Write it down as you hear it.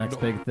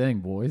next big thing,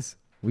 boys.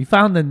 We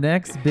found the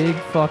next big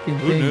fucking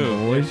thing,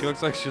 boys. Yeah, she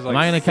looks like she's like. Am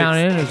I going to count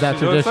it in, or is that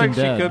tradition like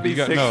dead? She could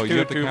be No, you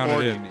have to count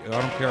it in.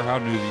 I don't care how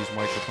new these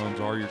microphones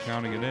are. You're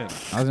counting it in. I was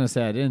going to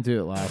say I didn't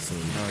do it last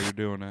week. No, you're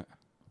doing it.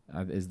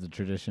 Is the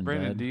tradition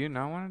Brandon, dead? do you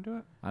not want to do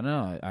it? I don't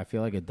know. I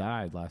feel like it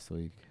died last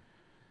week.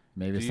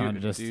 Maybe it's Do you- time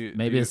to just do you-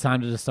 maybe do you- it's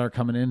time to just start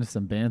coming into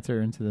some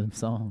banter into the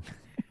song.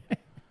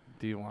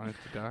 Do you want it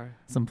to die?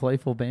 Some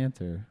playful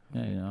banter.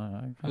 Yeah, you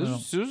know, I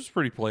This is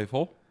pretty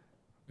playful.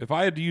 If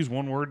I had to use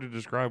one word to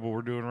describe what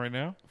we're doing right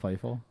now,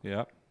 playful.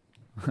 yeah,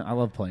 I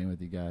love playing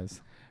with you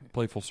guys.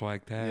 playful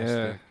swag-tastic.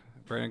 Yeah.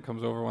 Brandon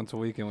comes over once a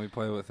week and we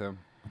play with him.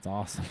 It's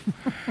awesome.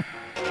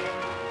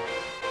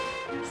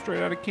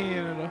 Straight out of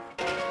Canada.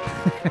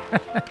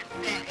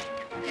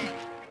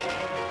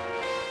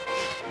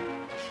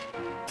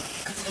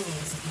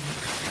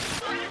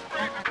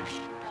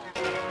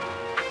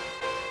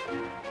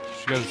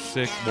 She got a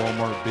sick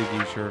Walmart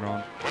Biggie shirt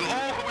on.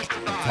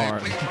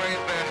 Hard.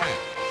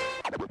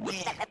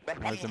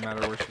 Why does it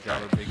matter where she got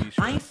her biggie I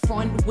shirt? ain't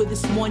frontin' with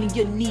this money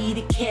you need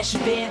a cash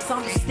advance.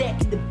 I'm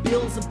stacking the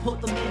bills and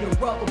put them in the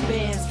rubber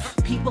bands.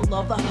 People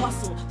love the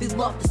hustle, they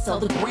love to sell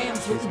the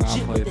grams. You're It's not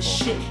legit with the playful.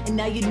 shit, and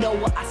now you know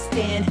where I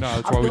stand. No,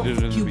 that's I why we built did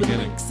it in the Cuban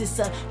beginning. links, it's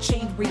a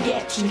chain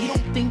reaction. You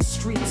don't think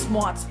street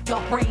smarts,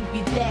 your brain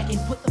be lacking.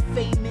 Put the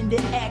fame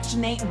into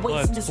action, ain't wasting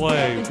Let's this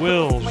play. rapping. Put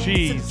Will the flames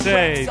she in the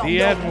say tracks, the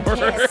y'all know N-word?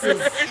 them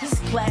passes. This is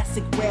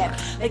classic rap,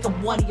 like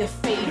I'm one of your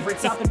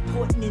favorites. I've been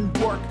putting in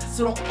work,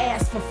 so don't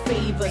ask for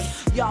favors.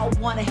 Y'all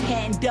want a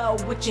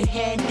handout with your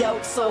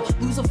hand-out, so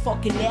lose a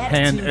fucking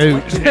attitude.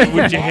 Hand-out. What you even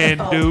With your ask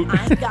for? hand-out.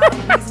 I ain't got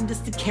a reason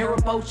just to care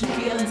about your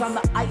feelings. I'm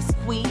the ice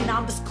queen,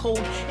 I'm just cold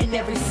in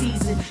every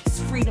season. It's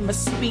freedom of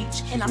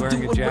speech, and I'm wearing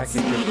a doing what's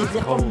jacket needed. that's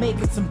If cold I'm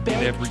making some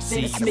bank, every then it's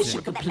season.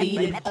 mission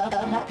completed.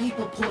 My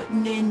people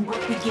putting in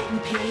work, we getting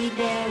paid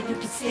now. You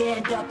can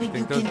stand up and you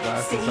Think those can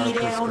glasses stay are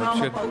down. I'm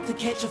prescription? about to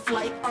catch a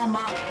flight on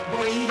my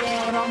way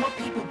down. All my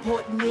people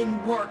putting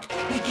in work,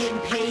 we getting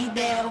paid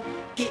now.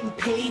 Getting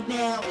paid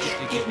now.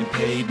 Getting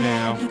paid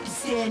now. You can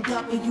stand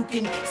up and you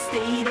can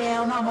stay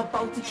down. I'm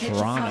about to catch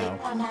Toronto. a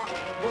flight on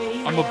my way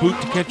down. I'm about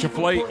to All catch my a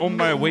flight people on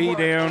my putting in way work,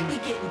 down. We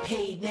getting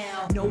paid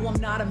now. No, I'm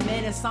not a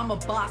menace. I'm a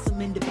boss.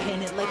 I'm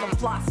independent. Like I'm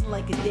flossing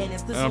like a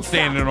dentist. This And I'm will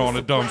standing stop on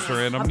a this dumpster,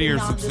 awareness. and I'm I've near been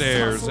some on this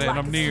stairs, hustle and like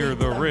I'm a near slave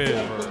the when I'm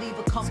dead. river. Believe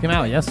a company came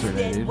out yesterday,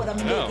 understand dude. what I'm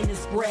Yeah. making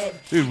is bread.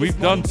 Dude, we've It's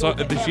done money some-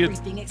 over this shit-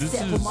 everything this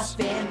except for my is-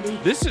 family.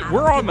 this is- I don't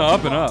we're on give the a up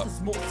and fuck, up.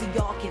 'cause most of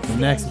y'all can The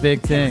stand next me.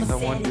 big thing.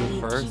 Someone do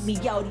Keep first? me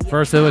out of your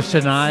First it was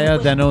comments.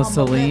 Shania, then it was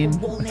I'm a rebel,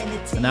 Celine, won't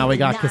entertain and now we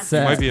got the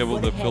Cassette. nonsense. Might be able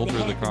to What had filter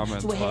the happen?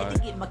 comments So I had by, to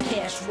get my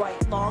cash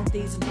right. Long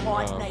days and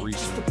hard nights.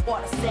 recent. Just a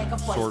part of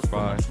sacrifice Sort for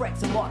my by.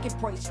 tracks and market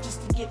price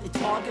just to get the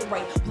target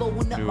right. Blowing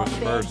up my Newest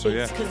fan verse, so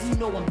yeah. base 'cause you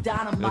know I'm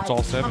dynamite. It's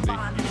all 70. I'm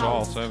buying It's all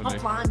houses. 70. I'm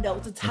flying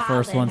out to The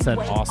first one Thailand. said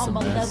Wait, on my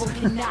awesomeness.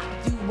 level cannot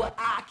do what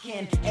I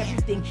can.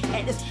 Everything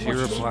at this She point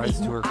made me replies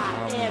to who her I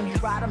am. comment.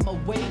 You ride on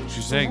my way. She's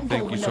So saying I'm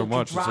thank you going so out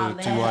much to instead of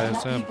dry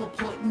 2ISM. land. People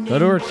putting Go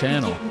to her in work,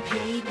 channel. getting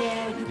paid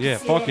now. You Yeah,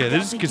 can fuck stand yeah. up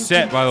This is and you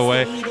Cassette, can by the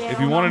way. stay If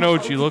down. you want to I'm know what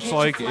about she to looks catch a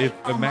like, flight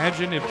on my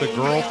imagine if the way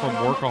girl down. from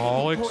All my people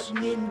Workaholics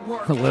putting in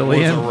work, was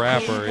Lillian. a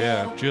rapper,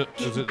 yeah.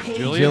 Is it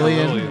Jillian?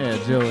 Jillian? Or Yeah,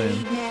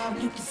 Jillian. Now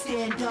you can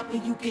stand up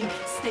and you can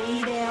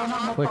stay down.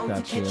 I'm Click about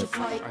that to catch a shit.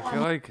 flight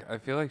I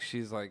feel like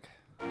she's like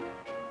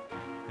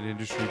An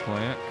industry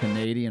plant.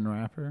 Canadian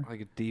rapper. a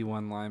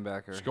D1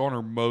 linebacker. Let's go on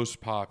her most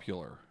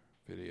popular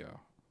video.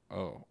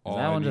 Oh, All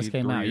That I one just Need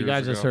came 3 out. You years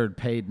guys just ago. heard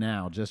Paid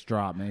Now. Just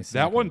dropped May 2nd.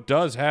 That one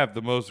does have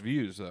the most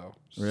views though.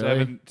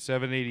 Really?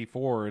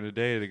 784 in a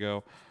day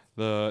ago.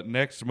 The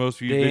next most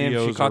viewed Damn,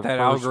 videos she caught are that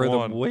first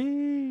algorithm one.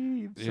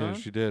 way. Yeah,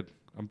 she did.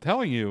 I'm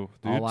telling you,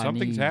 dude, All I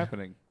something's Need.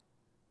 happening.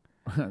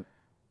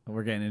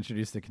 We're getting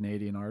introduced to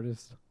Canadian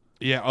artists.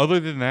 Yeah, other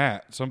than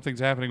that, something's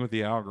happening with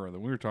the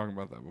algorithm. We were talking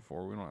about that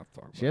before. We don't have to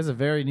talk about She has a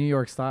very New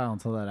York style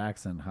until that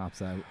accent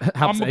hops out. it.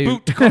 hops I'm a out.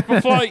 boot to come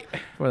a flight.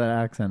 Before that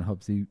accent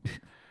hops out.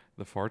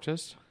 The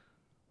Fartist?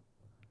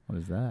 What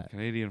is that?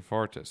 Canadian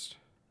Fartist.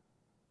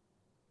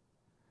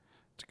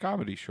 It's a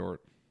comedy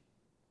short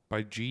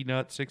by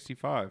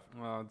GNut65.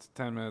 Well, it's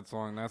 10 minutes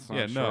long. That's not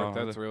Yeah, short.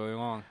 no, That's really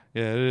long.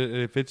 Yeah,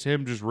 if it's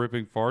him just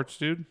ripping farts,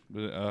 dude,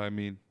 I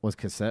mean, Was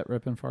Cassette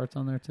ripping farts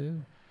on there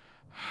too?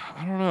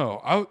 I don't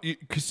know.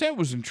 Cassette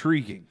was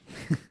intriguing.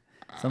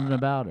 Something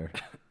about her.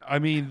 I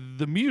mean,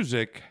 the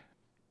music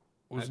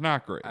was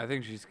not great. I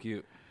think she's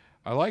cute.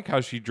 I like how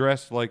she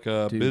dressed like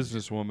a Dude,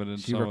 businesswoman in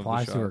She some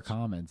replies of to the her shots.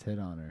 comments, hit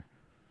on her.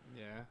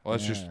 Yeah. Well,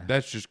 Yeah.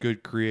 that's just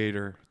good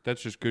creator.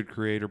 That's just good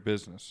creator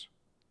business.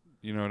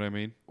 You know what I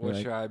mean? What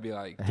Like, should I be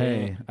like?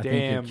 Hey, I think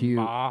you're damn, cute.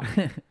 Ma.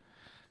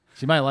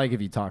 She might like if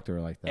you talk to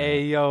her like that.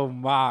 Hey, yo,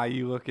 Ma,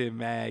 you looking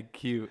mad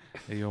cute.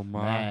 Hey, yo,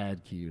 ma.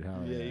 Mad cute.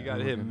 Hell Yeah, yeah. you got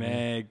to hit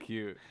mad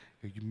cute.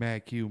 You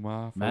mad cute,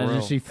 ma. For Imagine real.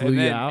 if she flew And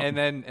you then, out. and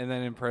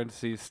then in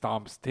parentheses,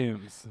 stomps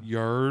Tim's.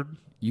 Yard.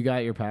 You got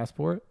your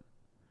passport?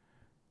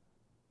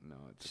 No,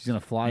 it's She's gonna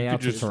fly You, out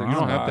could to just, you Toronto.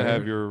 don't have to Toronto.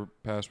 have your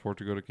passport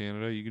to go to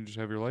Canada. You can just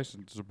have your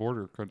license. It's a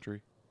border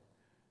country.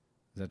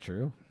 Is that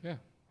true? Yeah.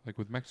 like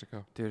with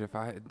Mexico. Dude,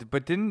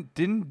 but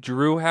didn't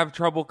Drew have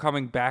trouble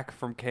coming back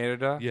from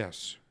Canada?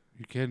 Yes,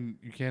 you can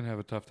have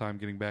a tough time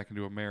getting back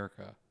into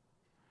America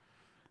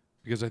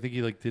because I think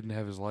he like didn't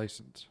have his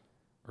license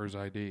or his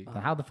ID.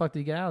 How the fuck did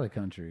he get out of the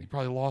country? He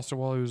probably lost it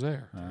while he was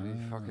there.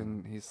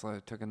 He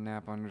took a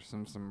nap under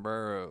some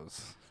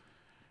sombreros.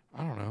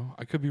 I don't know.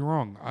 I could be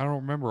wrong. I don't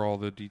remember all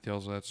the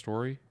details of that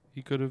story.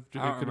 He could have. It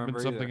I don't could have been remember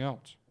something either.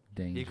 else.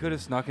 Danger. He could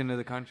have snuck into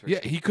the country. Yeah,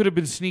 he could have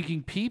been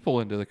sneaking people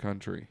into the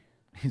country.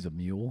 He's a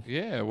mule.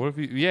 Yeah. What if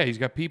he? Yeah, he's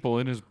got people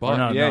in his butt. Or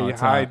no, Yeah, no, you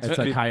it's hide- it's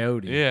a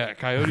coyote. Yeah,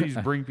 coyotes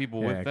bring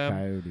people Yeah, with them.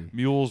 coyote.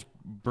 Mules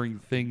bring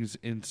things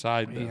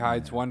inside them. He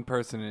hides one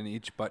person in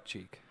each butt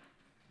cheek.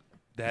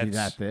 That's He's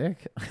that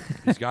thick.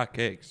 he's got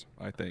cakes.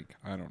 I think.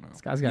 I don't know.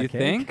 This guy's got You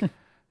cake. think?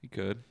 He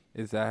could.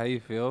 Is that how you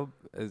feel?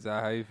 Is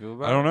that how you feel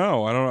about I don't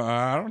know.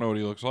 I don't know what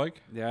he looks like.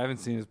 it? Yeah, I haven't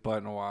seen his butt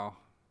in a while.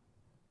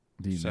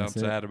 Do you Sounds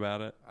miss it? sad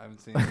about it. I haven't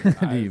seen it.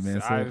 Do you miss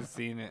it? I've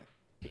seen it.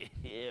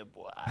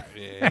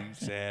 Yeah, you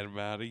sad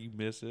about it. You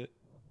miss it.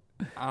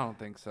 I don't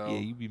think so. Yeah,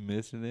 you be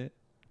missing it.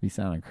 You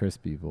sound a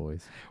crispy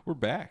voice. We're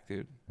back,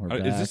 dude. We're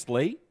Is back. this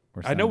late?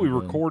 We're I know we sounding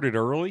good. recorded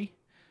early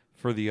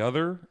for the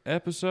other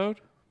episode,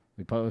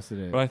 We posted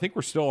it. but I think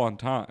we're still on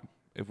time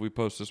if we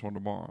post this one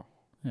tomorrow.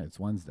 Yeah, it's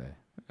Wednesday.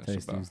 That's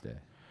Today's about- Tuesday.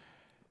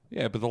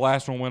 Yeah, but the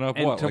last one went up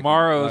And what? like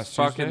tomorrow's last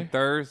fucking Tuesday?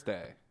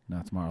 Thursday.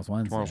 No, tomorrow's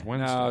Wednesday. Tomorrow's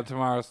Wednesday. No,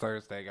 tomorrow's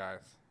Thursday, guys.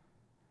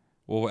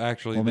 Well,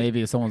 actually, Well,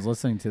 maybe if someone's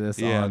listening to this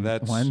Yeah, on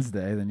that's-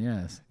 Wednesday, then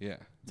yes. yeah,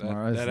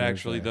 tomorrow that, is that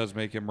actually Thursday. does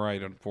make him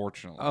right.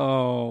 Unfortunately,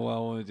 Oh,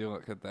 well, we do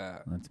look at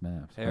that. That's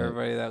maps. Hey, But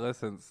everybody that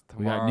listens,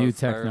 we got tomorrow's new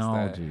Thursday.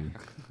 technology.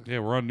 yeah,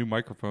 we're on new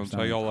microphones.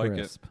 How y'all like it?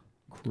 crisp.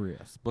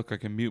 Crisp. Look, I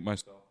can mute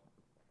myself.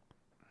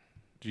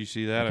 Did you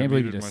see that? I can't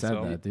believe you muted just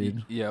myself. said that,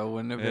 dude. Yeah,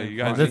 wouldn't have Yeah, been you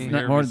guys funny. This, didn't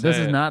hear me this say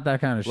is it. not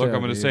that kind of show. Look, I'm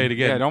going to dude. say it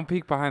again. Yeah, don't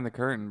peek behind the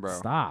curtain, bro.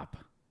 Stop.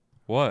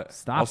 What?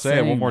 Stop I'll say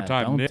it one saying more that.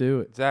 time. Don't Nick-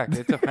 do it. Zach,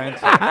 it's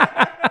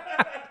offensive.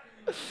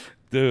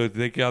 Dude,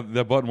 they got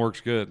that button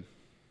works good.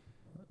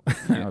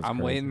 That was I'm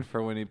crazy. waiting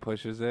for when he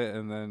pushes it,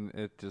 and then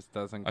it just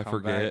doesn't I come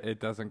forget. back. It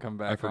doesn't come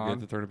back I forget on.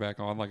 to turn it back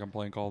on like I'm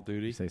playing Call of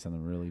Duty. You say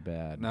something really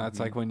bad. No, it's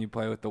like when you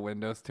play with the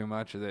windows too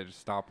much, they just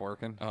stop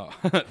working. Oh,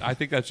 I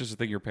think that's just a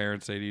thing your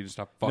parents say to you to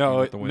stop fucking No,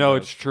 with the windows. no,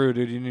 it's true,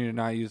 dude. You need to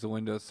not use the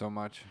windows so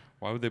much,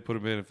 Why would they put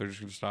them in if they're just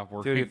going to stop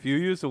working? dude. If you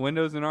use the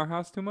windows in our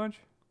house too much,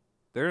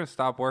 they're gonna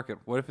stop working.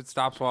 What if it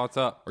stops while it's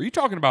up? Are you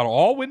talking about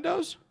all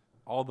windows?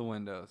 All the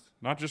windows.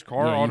 Not just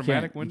car Yeah,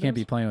 automatic you windows? can't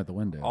be playing with the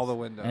windows. All the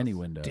windows. Any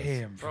windows.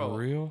 Damn, for Bro.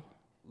 real?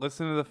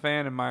 Listen to the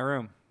fan in my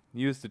room.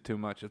 Used it too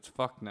much. It's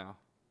fucked now.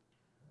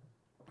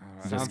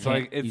 You Sounds just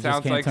like can't- it you just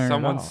sounds can't like turn it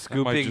someone's off. That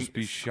might scooping. just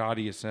be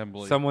shoddy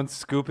assembly. Someone's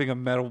scooping a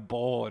metal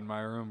bowl in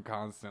my room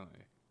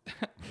constantly. It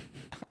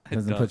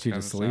Doesn't does put you to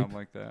kinda sleep? sound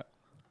like that.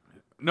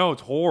 No,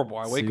 it's horrible.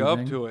 I wake up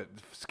Soothing? to it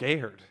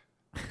scared.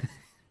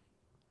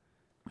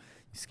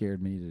 You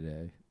scared me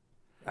today.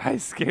 I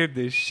scared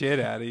the shit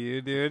out of you,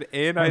 dude.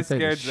 And Don't I say the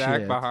scared Zach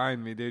shit.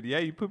 behind me, dude. Yeah,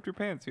 you pooped your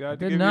pants. You had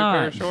to did give me a pair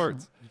not. of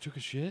shorts. You took a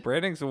shit?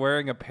 Brandon's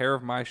wearing a pair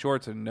of my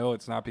shorts, and no,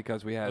 it's not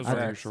because we had Those are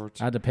your sex.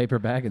 shorts. I had to paper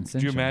bag and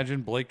cinch Could you them.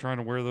 imagine Blake trying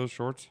to wear those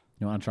shorts?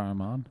 You want to try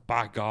them on?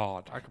 By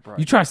God. I could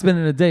probably. You try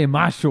spending a day in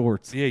my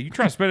shorts. Yeah, you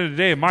try to spend it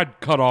today in my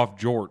cut off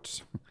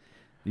jorts.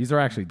 These are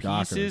actually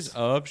Dockers. Pieces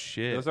of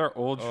shit. Those are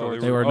old Oh,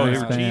 shorts. They were Oh, they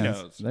nice were pants.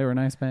 chinos. They were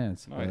nice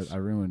pants. Nice. But I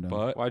ruined them.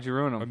 But, Why'd you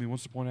ruin them? I mean,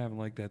 what's the point of having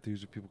like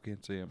tattoos if people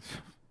can't see them?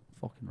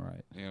 Fucking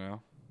right. You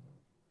know?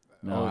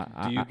 No,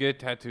 do you get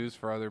tattoos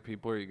for other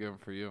people, or you get them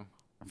for you?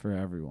 for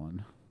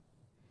everyone,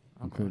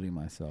 including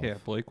myself. Yeah,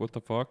 Blake, what the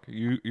fuck?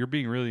 You're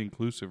being really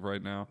inclusive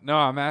right now. No,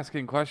 I'm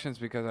asking questions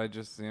because I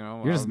just,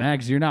 You're just mad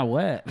 'cause you're not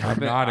wet. I'm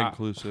been- not I-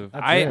 inclusive.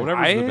 That's I it.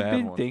 Whatever's I the had bad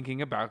been one.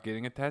 thinking about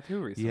getting a tattoo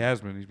He recently. has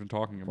been. He's been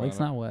talking about Blake's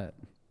it. not wet.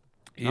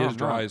 He No, is I'm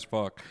dry not. as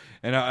fuck.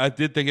 And I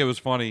did think it was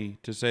funny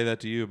to say that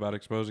to you about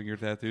exposing your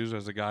tattoos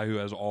as a guy who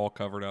has all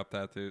covered up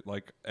tattoos.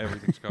 Like,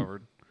 everything's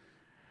covered.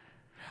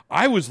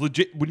 I was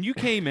legit. When you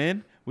came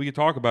in, we could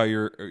talk about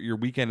your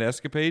weekend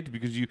escapades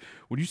because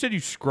when you said you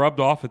scrubbed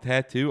off a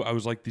tattoo, I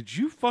was like, did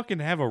you fucking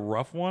have a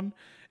rough one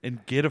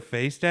and get a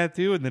face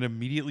tattoo and then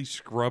immediately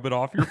scrub it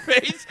off your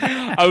face?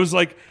 I was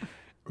like,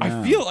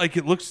 I feel like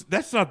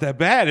that's not that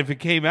bad if it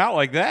came out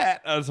like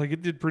that. I was like,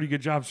 it did a pretty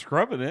good job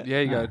scrubbing it. Yeah,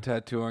 you got a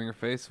tattoo on your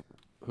face.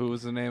 Who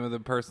was the name of the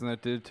person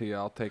that did it to you?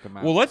 I'll take him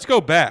out. Well, let's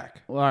go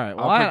back. Well, all right.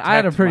 Well, I'll I had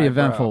a protect pretty my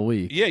eventful brow.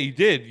 week. Yeah, you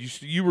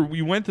did.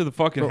 You went to the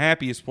fucking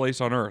happiest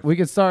place on earth. We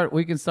can start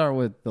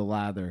with the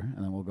lather,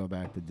 and then we'll go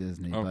back to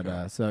Disney. Okay.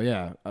 But so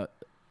yeah,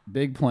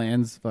 big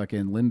plans.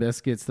 Fucking Limp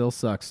Bizkit Still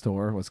Sucks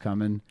tour was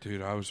coming.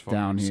 Dude, I was fucking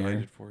Down here.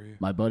 excited for you.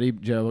 My buddy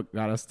Joe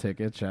got us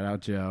tickets. Shout out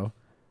Joe.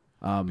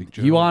 Joe.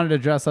 He wanted to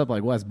dress up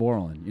like Wes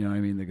Borland. You know what I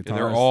mean? The guitarist.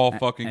 they're all A-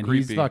 fucking and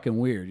creepy. he's fucking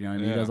weird. You know what I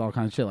mean? Yeah. He does all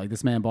kinds of shit. Like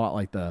this man bought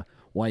like the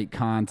white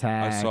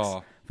contacts. I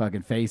saw.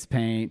 Fucking face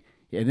paint.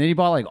 And then he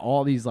bought like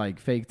all these like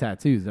fake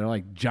tattoos. They're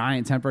like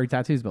giant temporary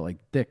tattoos, but like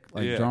thick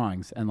like Yeah.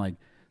 drawings. And like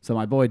So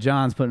my boy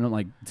John's putting on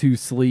like 2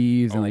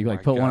 sleeves and Oh like my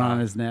put one on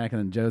God. his neck, and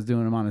then Joe's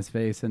doing them on his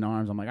face and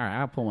arms. I'm like, all right,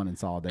 I'll put one in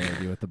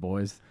solidarity with the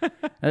boys.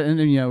 And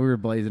then we were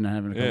blazing and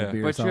having a couple Yeah.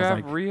 beers. But so you I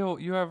was have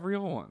like, you have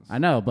real ones. I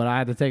know, but I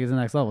had to take it to the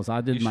next level. So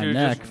I did You my should've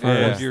neck just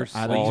first. rolled your I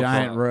had a balls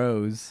giant up.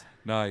 rose.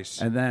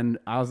 Nice. And then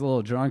I was a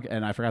little drunk,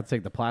 and I forgot to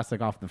take the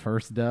plastic off the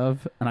first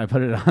dove, and I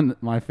put it on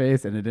my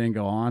face, and it didn't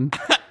go on.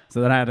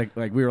 So then I had to,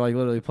 like, we were like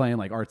literally playing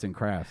like arts and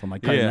crafts. I'm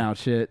like cutting Yeah. out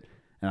shit,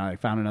 and I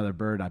found another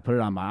bird, and I put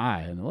it on my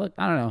eye, and look,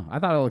 I don't know, I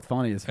thought it looked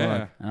funny as fuck,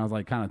 Yeah. and I was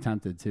like kind of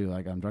tempted too.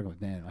 Like I'm drunk, like,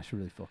 damn, I should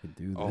really fucking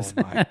do Oh this.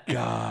 my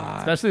god.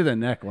 Especially the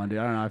neck one, dude.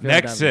 I don't know. I feel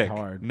Neck like sick. that'd be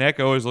hard. Neck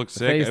always looks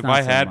sick. face, If not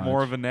I so had more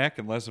much. of a neck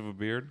and less of a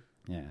beard,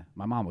 Yeah,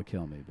 my mom would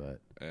kill me, but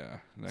yeah.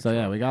 neck's so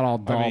yeah, fine. we got all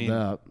dolled mean-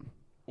 up.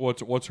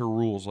 What's her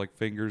rules? Like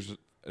fingers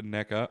and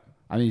neck up?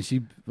 I mean,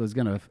 she was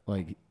gonna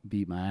like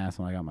beat my ass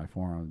when I got my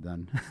forearm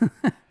done.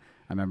 I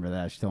remember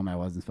that. She told me I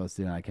wasn't supposed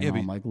to, and I came Yeah, but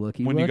home like,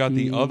 looky. When you got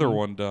the looky. other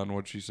one done,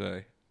 what'd she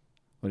say?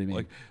 What do you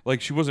mean?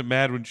 Like she wasn't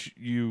mad when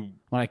you.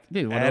 Like,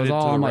 dude, when it added was to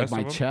all the on like rest my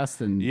of 'em?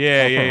 chest and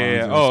Yeah, upper yeah, yeah.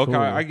 arms, it Oh, was okay.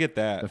 cool. I get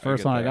that. The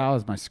first get one I that. got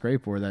was my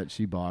scrape board that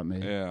she bought me,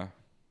 Yeah,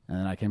 and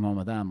then I came home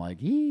with that. I'm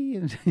like, yee,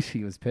 and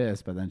she was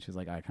pissed, but then she was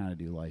like, I kind of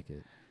do like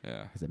it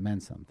yeah, because it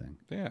meant something.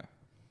 yeah.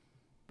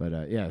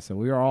 But yeah, so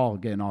we were all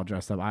getting all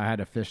dressed up. I had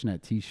a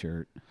fishnet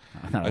T-shirt.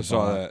 I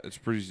saw that. It's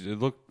pretty. It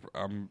looked.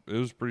 It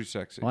was pretty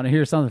sexy. Want to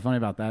hear something funny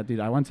about that, dude?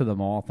 I went to the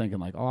mall thinking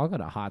like, oh, I'll go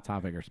to Hot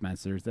Topic or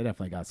Spencer's. They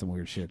definitely got some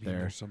weird shit there.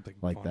 There's something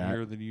like that.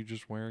 funnier than you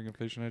just wearing a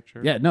fishnet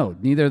shirt. Yeah, no,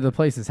 neither of the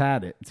places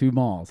had it. 2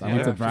 malls. I went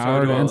to Yeah, just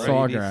Broward go and to a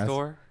Sawgrass.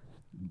 Store?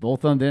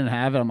 Both of them didn't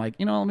have it. I'm like,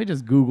 let me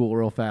just Google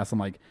real fast. I'm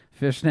like,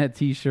 fishnet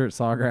T-shirt,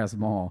 Sawgrass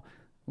Mall.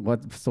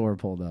 What store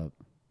pulled up?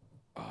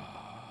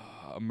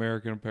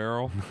 American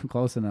Apparel.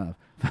 Close enough.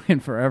 Fucking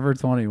Forever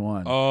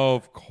 21.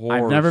 Of course.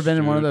 I've never been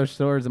in one of dude. those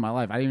stores in my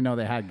life. I didn't even know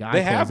they had guys.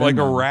 They have like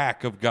a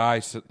rack of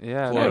guys.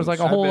 Yeah, clothes. There was like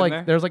a I've whole been like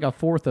there. there's like a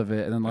fourth of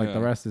it, and then like Yeah.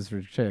 the rest is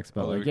for chicks.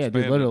 But Oh, like they're yeah, dude,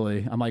 expanding.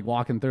 literally, I'm like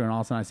walking through, and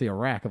all of a sudden I see a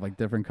rack of like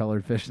different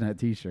colored fishnet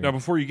T-shirts. Now,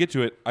 before you get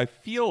to it, I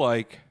feel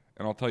like,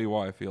 and I'll tell you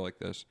why I feel like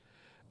this.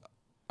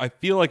 I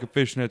feel like a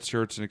fishnet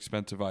shirt's an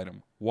expensive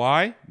item.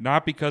 Why?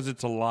 Not because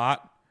it's a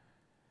lot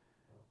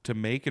to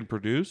make and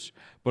produce,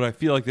 but I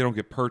feel like they don't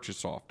get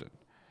purchased often.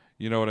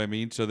 You know what I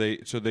mean? So they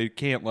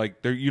can't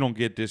like you don't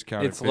get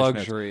discounted. It's fishnets.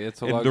 luxury.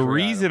 It's a and luxury the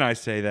reason item. I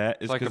say that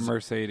is It's like a because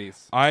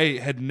Mercedes. I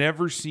had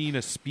never seen a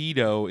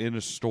Speedo in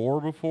a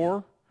store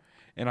before,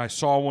 and I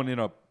saw one in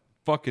a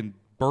fucking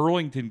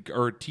Burlington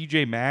or a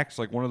TJ Maxx,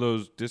 like one of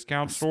those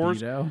discount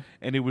stores, Speedo?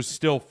 and it was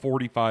still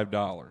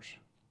 $45.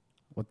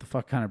 What the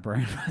fuck kind of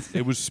brand was it?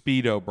 It was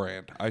Speedo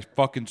brand. I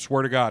fucking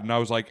swear to God. And I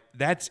was like,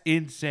 that's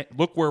insane.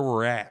 Look where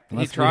we're at.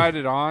 He tried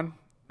it on.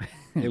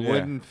 It Yeah.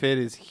 wouldn't fit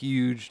his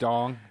huge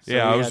dong. So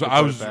Yeah, he had to I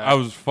put was it back. I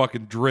was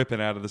fucking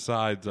dripping out of the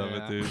sides of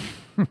Yeah. it, dude.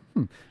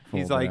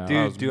 He's Fold it like, out. I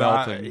dude, was do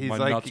melting. he's My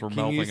like, nuts were can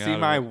you melting see out of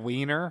my it.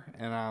 wiener?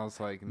 And I was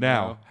like,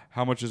 Now, no.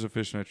 how much is a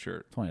fishnet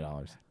shirt? $20.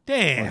 Wasn't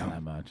Damn.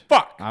 that much.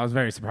 Fuck. I was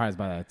very surprised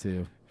by that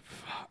too.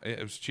 It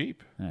was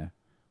cheap. Yeah.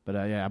 But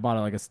yeah, I bought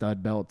like a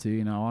stud belt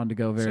too. I wanted to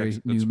go very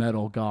That's- new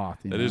metal goth.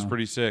 That is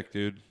pretty sick,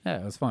 dude.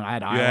 Yeah, it was fun. I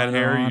had You eyeliner had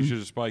hair, on. you should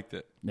have spiked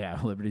it. Yeah,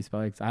 Liberty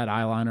Spikes. I had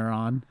eyeliner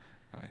on,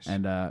 Nice.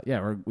 and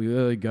yeah, we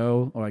literally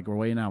go like we're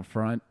waiting out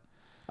front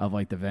of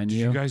like the Did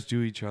venue. you guys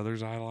do each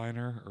other's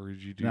eyeliner, or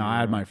did you do? No, your I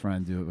had own? my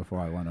friend do it before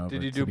I went over.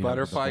 Did you to do meet up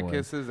with the butterfly boy,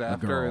 kisses the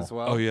after girl. as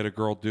well? Oh, you had a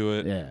girl do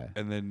it. Yeah.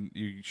 And then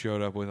you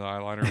showed up with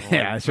eyeliner. and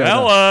Yeah, I like, showed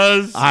up.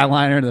 fellas.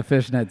 Eyeliner and the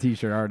fishnet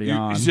T-shirt already You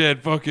on.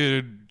 said,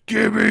 "Fucking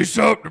give me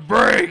something to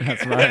break."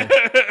 That's right.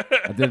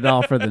 I did it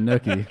all for the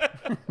nookie.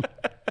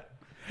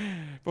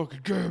 Fucking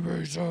give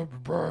me something to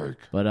break.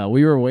 But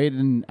we were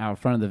waiting out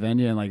front of the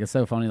venue, and like it's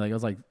so funny. Like it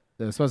was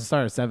supposed to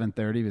start at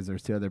 7:30 because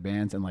there's 2 other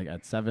bands, and like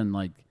at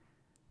 7:35,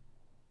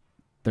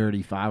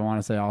 I want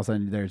to say, all of a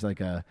sudden there's like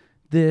a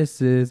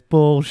 "This is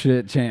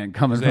bullshit" chant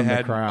coming They from the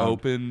had crowd.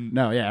 open.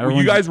 No, yeah, Well, you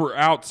everyone's- guys were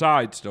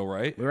outside still,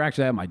 right? We were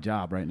actually at my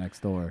job right next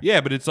door.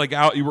 Yeah, but it's like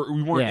out. We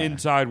weren't Yeah.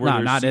 inside where no,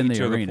 there's not in seats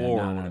the or arena. the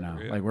floor. No, or no, whatever,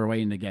 no. yeah. Like we're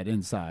waiting to get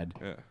inside.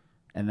 Yeah.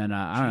 And then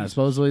I don't know.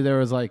 Supposedly there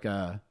was like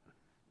a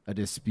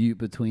dispute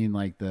between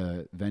like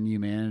the venue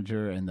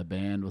manager and the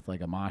band with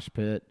like a mosh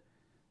pit,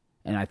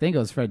 and I think it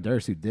was Fred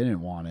Durst who didn't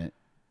want it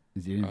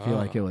because he didn't feel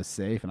like it was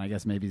safe, and I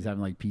guess maybe he's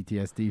having like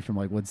PTSD from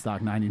like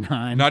Woodstock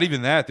 '99. Not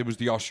even that. There was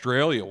the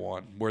Australia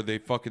one where they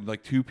fucking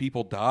like 2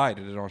 people died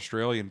at an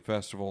Australian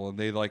festival, and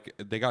they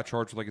got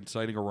charged with like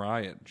inciting a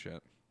riot and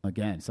shit.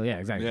 Again, so yeah,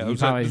 exactly. Yeah, He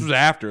this probably- was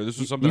after. This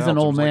was something. He's else. an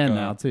It old was like, man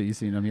now too. You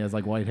seen him? He has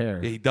like white hair.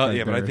 Yeah, he does. Fred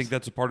Yeah, but I Durst. think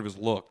that's a part of his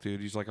look, dude.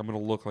 He's like, I'm gonna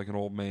look like an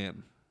old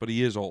man, but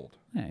he is old.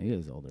 Yeah, he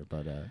is older,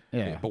 but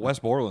yeah. But Wes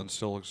Borland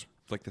still looks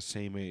like the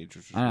same age.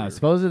 Which is I don't know. weird.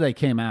 Supposedly they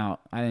came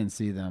out. I didn't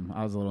see them.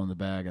 I was a little in the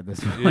bag at this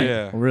point.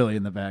 Yeah. Really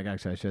in the bag,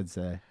 actually, I should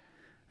say.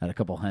 Had a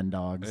couple hen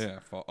dogs. Yeah.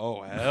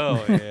 Oh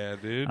hell yeah,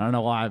 dude. I don't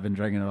know why I've been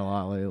drinking it a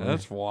lot lately.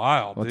 That's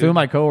wild. well, dude. 2 of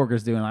my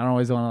coworkers do, and I don't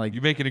always want to like.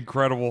 You make an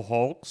Incredible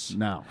Hulks.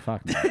 No,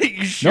 fuck no.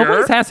 you sure?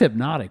 Nobody has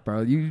Hypnotic,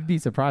 bro. You'd be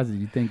surprised if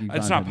you think you.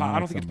 It's find not. I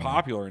don't Hypnotic think it's somewhere.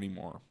 popular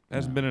anymore. It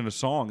hasn't been in a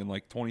song in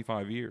like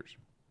 25 years.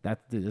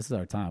 Dude, this is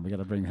our time. We got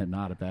to bring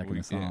Hypnotic back in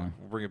the song.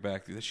 We'll bring it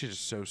back. This shit is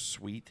so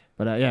sweet.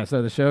 But yeah,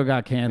 so the show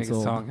got Make a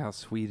canceled. song how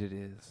sweet it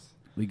is.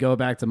 We go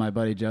back to my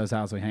buddy Joe's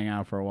house. We hang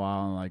out for a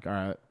while and like, all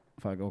right,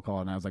 fuck, we'll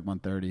call it now. It's like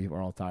 1:30.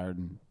 We're all tired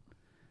and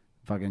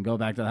fucking go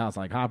back to the house.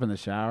 Like hop in the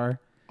shower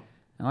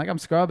and like I'm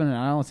scrubbing and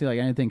I don't see like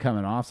anything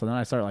coming off. So then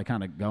I start like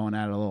kind of going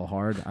at it a little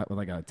hard with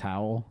like a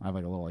towel. I have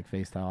like a little like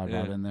face towel I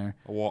brought in there.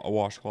 A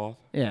washcloth.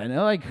 Yeah, and it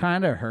like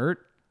kind of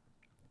hurt.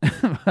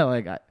 But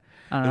like I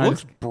don't know. It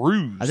looks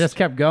bruised. I just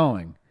kept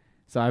going.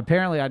 So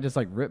apparently I just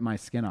like ripped my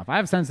skin off. I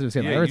have sensitive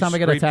skin. Yeah, Like, every you time I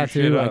get a scraped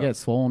your shit tattoo, I up. get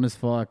swollen as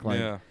fuck. Like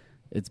Yeah.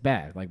 it's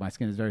bad. Like my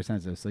skin is very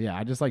sensitive. So yeah,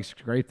 I just like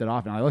scraped it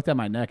off and I looked at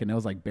my neck and it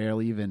was like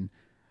barely even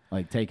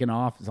like taken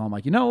off. So I'm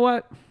like, you know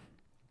what?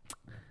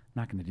 I'm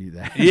not gonna do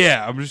that.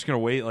 Yeah, I'm just gonna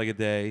wait like a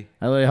day.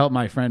 I literally helped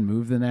my friend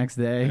move the next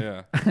day.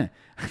 Yeah.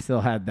 I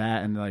still had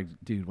that and like,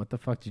 dude, what the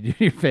fuck did you do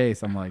to your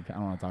face? I'm like, I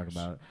don't want to talk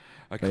about it.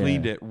 I But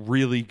cleaned yeah. it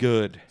really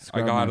good.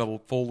 Scrub I got my- a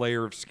full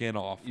layer of skin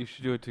off. You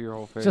should do it to your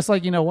whole face. Just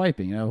like,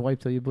 wiping,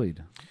 wipe till you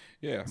bleed.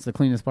 Yeah. It's the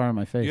cleanest part of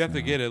my face. You have to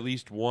now. get at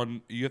least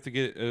one. You have to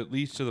get at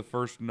least to the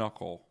first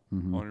knuckle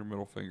Mm-hmm. on your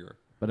middle finger.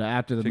 But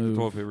after the Take the toilet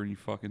move, paper and you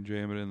fucking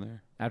jam it in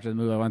there. I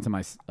went to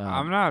my.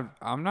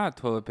 I'm not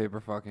toilet paper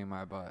fucking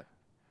my butt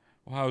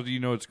Well, how do you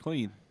know it's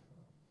clean?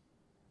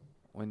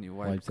 when you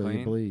wipe wipe till you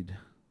clean. bleed.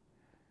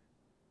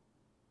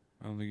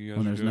 I don't think you guys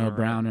When are there's doing no it right.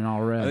 brown and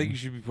all red. I think you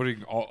should be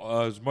putting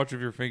as much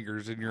of your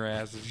fingers in your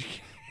ass as you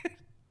can.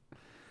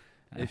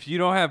 If you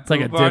don't have It's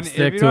like a poop on, if dipstick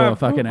you to don't a have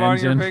fucking poop on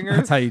your engine. fingers,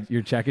 That's how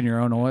you're checking your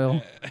own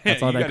oil.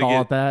 That's why You they gotta call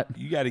get- it that.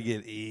 You got to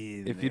get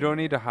in. if you don't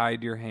need to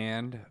hide your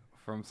hand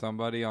from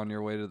somebody on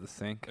your way to the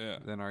sink, Yeah.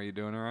 then are you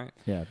doing it right?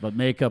 Yeah, but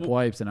makeup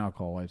wipes and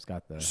alcohol wipes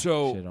got the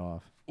So- shit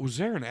off. Was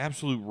there an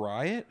absolute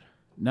riot?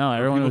 No,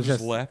 everyone people was just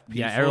just left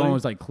Yeah, peacefully? everyone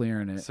was like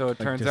clearing it. So it Like,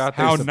 turns just- out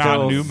How they not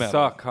still new metal.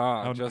 suck,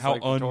 huh? How- Just how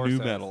like the tour un-new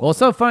says. metal. Well, it's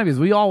so funny because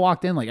we all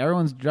walked in like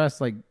everyone's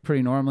dressed like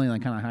pretty normally,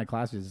 like kind of high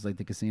class. It's like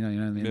the casino, you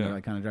know what I mean? Yeah. They're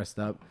like kind of dressed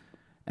up.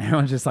 And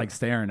everyone's just like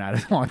staring at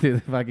us walking through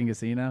the fucking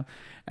casino.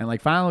 And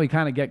like finally we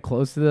kind of get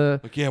close to the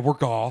Like, yeah, we're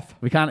goth.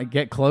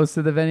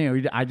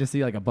 venue. I just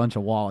see like a bunch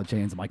of wallet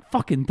chains. I'm like,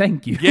 fucking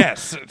thank you.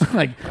 Yes.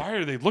 Like Why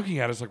are they looking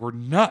at us like we're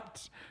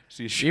nuts?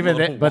 See a even shitload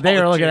they, of but they were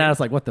wallet looking at chains. us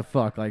like, what the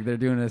fuck? Like they're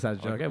doing this as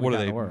a joke. Like, Yeah, we what are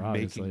gotta they work, making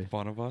obviously.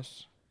 fun of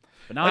us?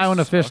 But now That I own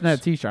a sucks.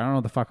 fishnet t-shirt. I don't know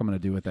what the fuck I'm gonna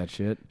do with that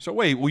shit. So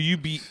wait, will you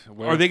be?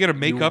 Where Are they going to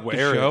make you up the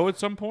wear show it. at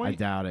some I point?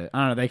 doubt it. I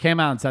don't know. They came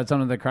out and said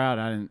something to the crowd.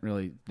 I didn't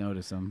really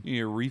notice them. You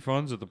get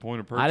refunds at the point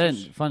of purchase. I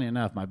didn't. Funny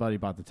enough, my buddy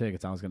bought the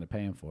tickets. I was going to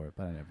pay him for it,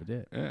 but I never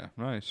did. Yeah,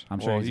 nice. I'm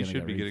sure well, he's he gonna should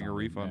get be getting a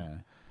refund Yeah. at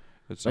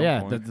But some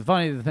yeah, point. the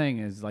funny thing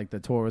is, like, the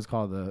tour was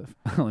called the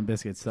Limp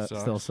Bizkit Sucks.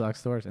 Still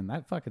Sucks tour, and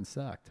that fucking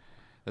sucked.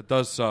 That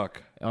does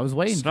suck. I was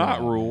waiting for Snot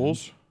that, man.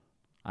 rules.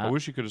 I I-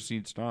 wish you could have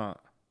seen Snot.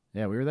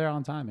 Yeah, we were there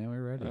on time, man. We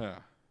were ready. Yeah.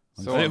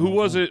 So Hey, who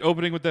was it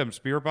opening with them?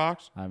 Spirit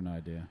Box. I have no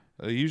idea.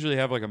 They usually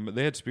have like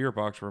they had Spirit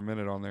Box for a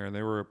minute on there, and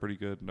they were a pretty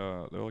good.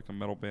 They're like a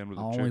metal band with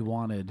I a only chick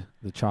wanted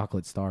the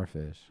chocolate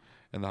starfish.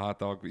 and the hot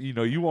dog. You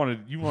know, you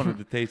wanted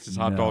to taste this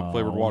hot dog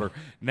flavored No. water.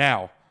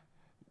 Now,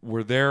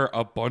 were there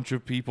a bunch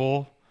of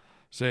people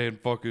saying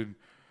 "fucking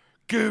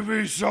give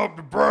me something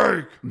to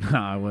break"? No,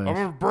 I wish. I'm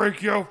gonna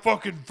break your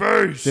fucking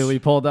face. Dude, we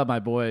pulled up my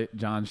boy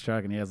John's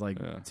truck, and he has like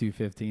Yeah.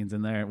 215s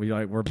in there.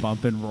 We're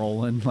bumping,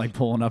 rolling, like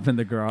pulling up in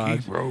the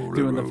garage, rolling,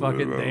 doing the rolling,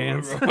 fucking rolling,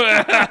 dance.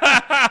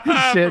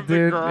 Shit, The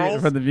dude,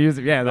 girls? from the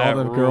music. Yeah, That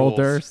all the girl rules.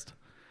 durst.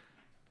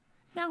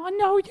 Now I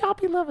know y'all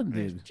be loving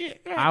dude.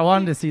 I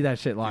wanted to see that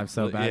shit live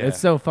so bad. Yeah. It's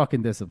so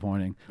fucking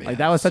disappointing. Like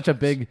that was such a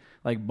big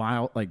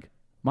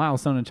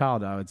milestone in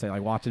childhood. I would say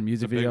like watching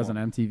music It's a big videos on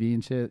one. MTV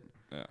and shit.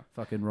 Yeah.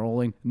 Fucking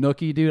rolling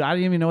Nookie, dude. I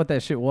didn't even know what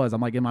that shit was. I'm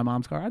like in my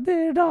mom's car. I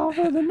did it all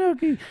for the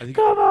Nookie. think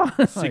Come on.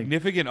 Like,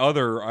 Significant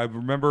other. I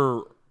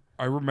remember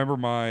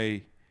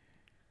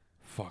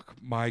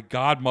my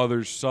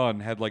godmother's son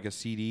had like a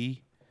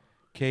CD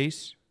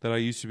case that I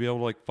used to be able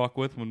to like fuck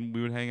with when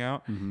we would hang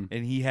out, Mm-hmm.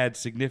 and he had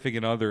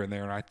Significant Other in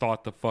there, and I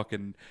thought the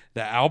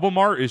album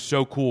art is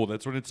so cool.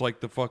 That's when it's like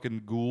the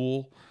fucking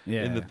ghoul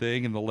in the Yeah.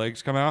 thing and the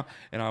legs come out,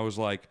 and I was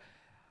like,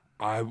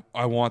 I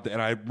want that.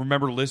 And I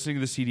remember listening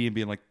to the CD and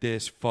being like,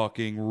 this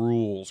fucking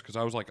rules, because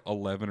I was like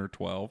 11 or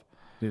 12.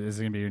 dude, this is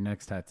gonna be your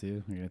next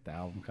tattoo. You get the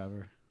album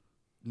cover.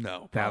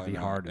 No, That'd probably be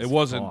not. hard It as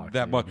wasn't fuck,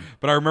 that dude. much,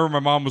 but I remember my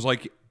mom was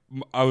like,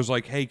 I was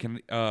like, "Hey,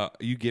 can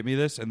you get me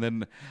this?" And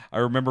then I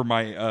remember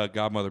my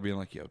godmother being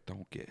like, "Yo,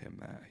 don't get him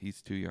that.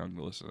 He's too young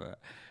to listen to that."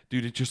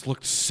 Dude, it just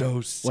looked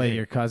so sick. Wait,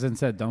 your cousin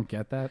said don't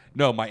get that?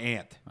 No, my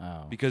aunt,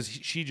 Oh. because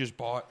she just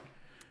bought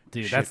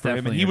Dude, shit that's for him,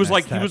 definitely and he your was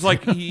like, next he was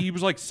tattoo. like, he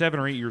was like 7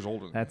 or 8 years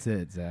older. Than That's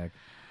it, Zach.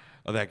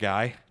 that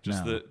guy.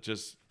 Just No.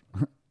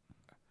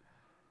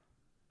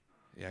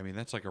 Yeah, I mean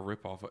that's like a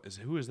ripoff.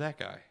 Who is that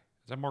guy?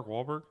 Is that Mark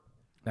Wahlberg?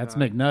 That's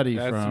McNutty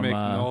That's from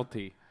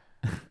McNulty.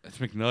 That's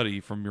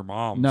McNutty from your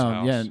mom's no,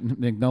 house. yeah,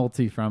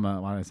 McNulty from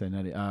why did I say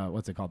Nutty?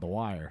 What's it called? The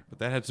Wire. But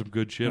that had some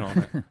good shit on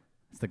it.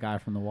 It's the guy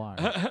from The Wire.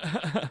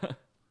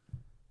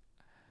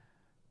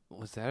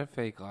 Was that a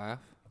fake laugh?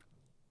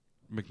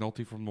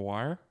 McNulty from The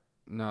Wire.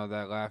 No,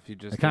 that laugh you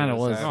just It kind of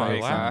gave was us, that No, I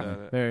fake laughed laugh.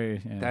 at it.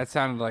 very. Yeah. That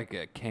sounded like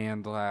a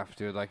canned laugh,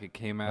 dude. Like it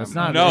came out. It's of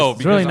not. my- No,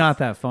 it's really because not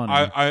that funny.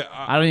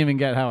 I don't even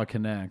get how it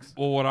connects.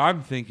 Well, what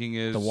I'm thinking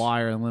is The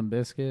Wire and Limp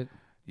Bizkit.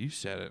 You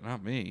said it,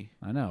 not me.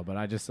 I know, but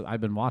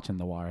I've been watching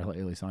The Wire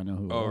lately, so I know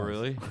who. It Oh, was.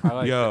 really?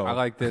 I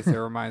like this. It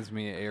reminds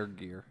me of Air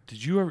Gear.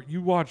 Did you ever?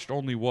 You watched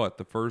only what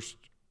the first?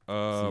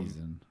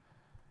 Season.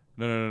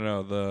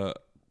 No. The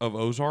of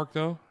Ozark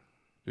though.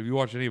 Have you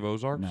watched any of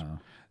Ozarks? No.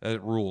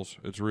 It rules.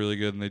 It's really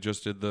good, and they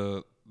just did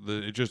the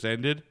it just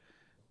ended.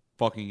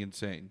 Fucking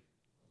insane.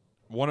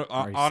 Are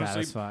you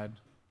Honestly, satisfied?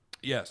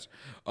 yes.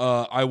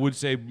 I would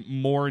say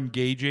more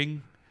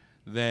engaging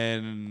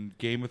than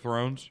Game of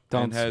Thrones.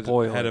 Don't and has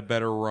spoil had it. a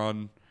better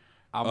run.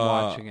 I'm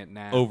watching it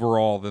now.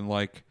 Overall than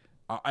like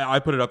I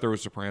put it up there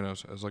with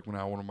Sopranos as like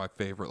now one of my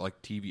favorite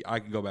like TV. I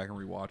can go back and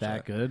rewatch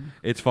that. That good?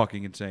 It's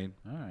fucking insane.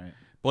 All right.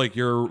 Blake,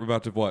 you're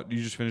about to what?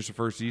 You just finished the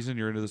first season.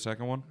 You're into the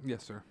second one.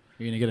 Yes, sir.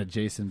 You're gonna get a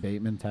Jason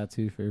Bateman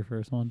tattoo for your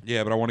first one?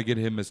 Yeah, but I want to get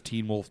him as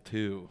Teen Wolf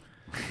 2.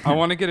 I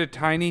want to get a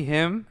tiny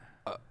him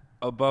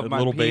above A my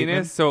little penis,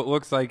 Bateman? so it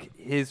looks like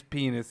his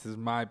penis is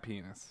my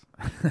penis.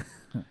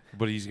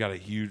 But he's got a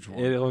huge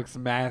one. It looks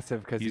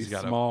massive because he's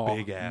got small, a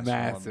big ass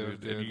massive, one,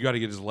 dude. And you got to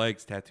get his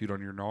legs tattooed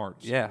on your nards.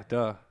 Yeah,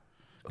 duh.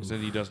 because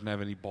then he doesn't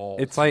have any balls.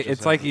 It's He like just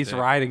it's like has a he's dick.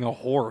 riding a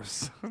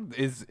horse.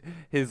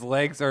 His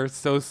legs are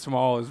so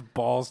small, his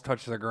balls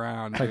touch the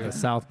ground. Like dude. the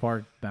South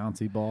Park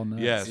bouncy ball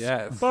nuts. Yes.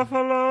 Yes.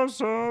 Buffalo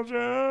Soldier.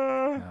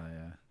 Oh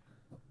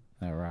yeah.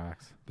 That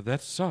rocks. But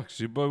that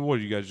sucks. But what,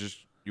 you guys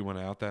you went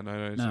out that night?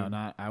 I No, assume?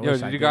 not. I Yo, wish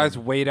did I you guys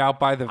could. wait out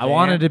by the van? I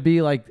wanted to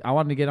be like. I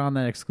wanted to get on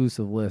that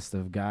exclusive list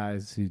of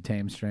guys who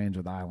tame strange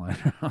with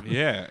eyeliner on.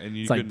 Yeah, and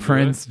you It's like couldn't do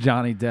Prince,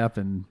 Johnny Depp,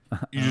 and it?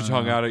 You just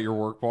hung out at your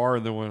work bar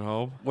and then went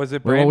home. Was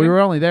it well, Brandon? we were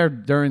only there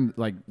during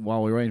like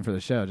while we were waiting for the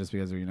show, just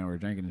because we were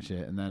drinking and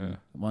shit. And then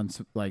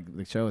once like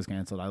the show was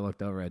canceled, I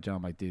looked over at Joe.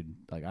 I'm like, dude,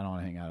 like I don't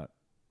want to hang out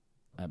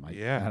at my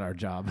at our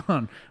job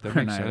on That our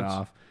makes night sense.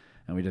 off,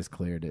 and we just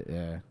cleared it.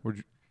 Yeah,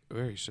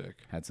 Very sick.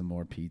 had some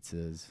more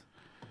pizzas,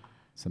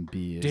 some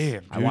beers.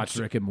 Damn, I dude, watched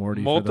Rick and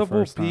Morty multiple for the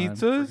first time.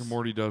 pizzas. Rick and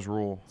Morty does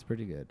rule. It's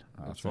pretty good.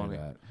 I'll That's say funny.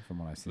 that from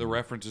what I see. The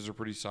references are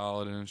pretty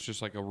solid, and it's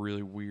just like a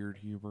really weird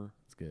humor.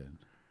 It's good.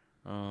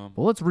 Um,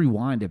 Well, let's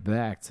rewind it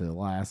back to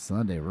last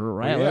Sunday.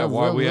 Right? yeah,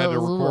 why we had to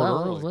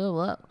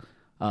record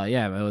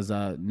Yeah, it was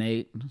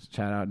Nate.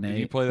 Shout out Nate. Did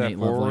you play that Nate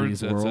forward Loveladies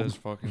that World. says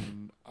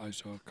fucking I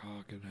saw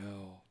cock in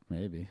hell?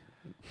 Maybe.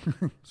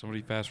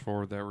 Somebody fast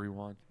forward that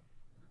rewind.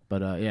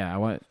 But yeah, I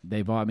went.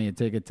 They bought me a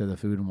ticket to the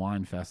Food and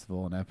Wine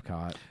Festival in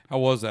Epcot. How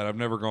was that? I've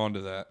never gone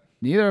to that.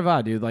 Neither have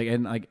I, dude.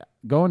 Like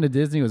going to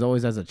Disney was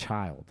always as a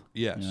child.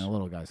 Yes. You know, a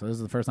little guy. So this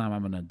is the first time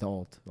I'm an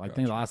adult. Like, I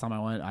think the last time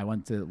I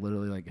went to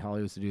literally like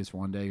Hollywood Studios for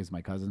one day because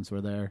my cousins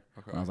were there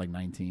when I was like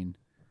 19.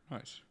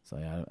 Nice. So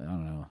yeah, I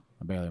don't know.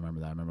 I barely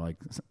remember that. I remember like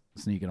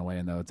sneaking away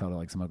in the hotel to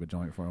like smoke a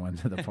joint before I went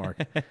to the park.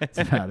 That's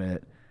about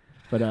it.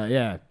 But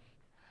yeah,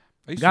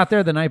 got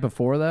there the night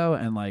before though,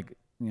 and like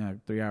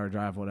 3-hour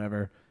drive,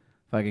 whatever.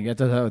 If I can get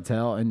to the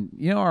hotel, and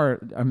our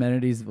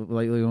amenities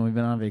lately when we've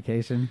been on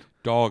vacation,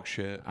 Dog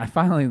shit. I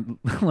finally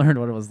learned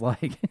what it was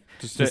like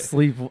to stay-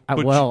 sleep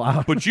But well you,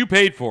 out. But you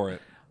paid for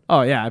it.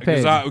 Oh yeah, I paid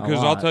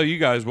Because I'll tell you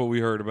guys what we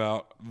heard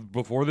about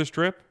before this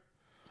trip.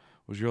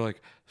 Was you're like,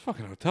 this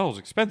fucking hotel is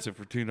expensive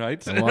for 2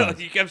 nights. It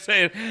was. You kept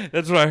saying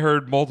that's what I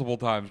heard multiple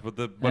times. But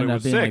it Ended up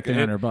was being sick. like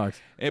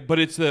 $300. But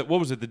it's the what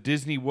was it? The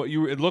Disney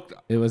it looked.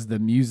 It was the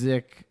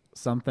music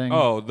something.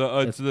 Oh,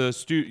 it's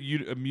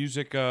the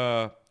music.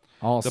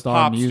 All the Star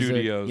Pop Music,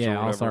 Studios or yeah,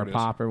 whatever All Star it is.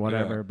 Pop or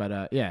whatever. Yeah.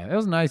 But yeah, it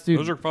was nice, dude.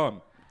 Those are fun.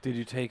 Did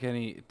you take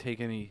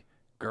any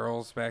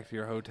girls back to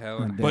your hotel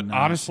I and did But not.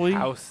 honestly,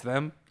 house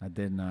them? I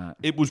did not.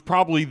 it was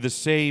probably the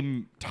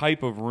same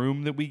type of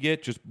room that we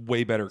get, just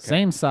way better. kept.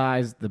 Same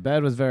size. The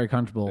bed was very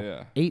comfortable.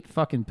 Yeah. 8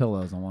 fucking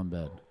pillows on one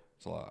bed.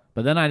 It's a lot.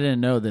 But then I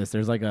didn't know this.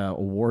 There's like a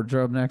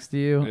wardrobe next to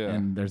you, Yeah.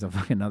 and there's a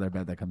fucking other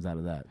bed that comes out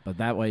of that. But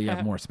that way you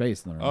have more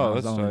space in the room. Oh, I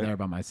was that's only tight. there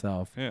by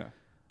myself.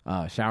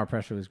 Yeah, Shower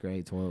pressure was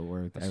great. Toilet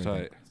worked. that's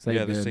everything. tight. Stayed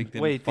Yeah, the good. sink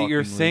didn't Wait, your fucking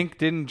leak. sink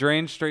didn't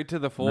drain straight to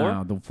the floor?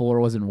 No, the floor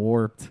wasn't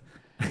warped.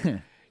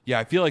 Yeah,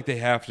 I feel like they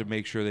have to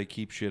make sure they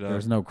keep shit up.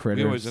 There's no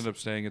We always critters. end up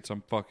staying at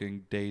some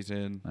fucking days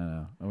in. I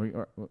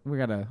know. We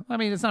gotta. I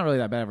mean, it's not really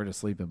that bad for just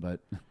sleeping, but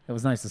it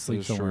was nice to sleep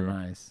is somewhere true.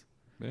 nice.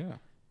 Yeah.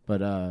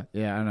 But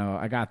yeah, I don't know.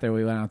 I got there.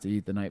 We went out to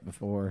eat the night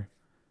before.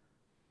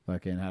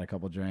 Fucking had a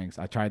couple drinks.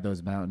 I tried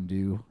those Mountain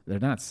Dew. They're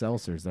not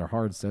seltzers. They're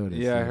hard sodas.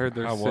 Yeah, I dude. heard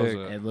they're How was sick.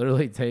 it? It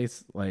literally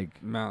tastes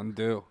like Mountain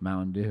Dew.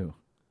 Mountain Dew.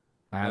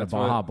 I had That's a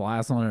Baja what-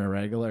 Blast on and a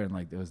regular, and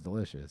like it was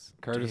delicious.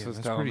 Curtis Damn, was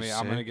that's telling me pretty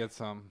I'm gonna sick. get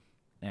some.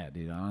 Yeah,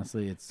 dude.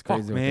 Honestly, it's Fuck,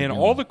 crazy. what they're man. doing.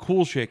 All the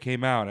cool shit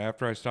came out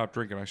after I stopped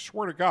drinking. I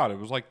swear to God, it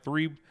was like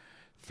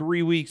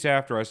three weeks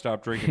after I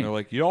stopped drinking. They're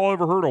like, y'all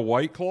ever heard of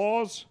White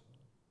Claws?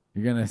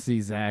 You're gonna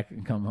see Zach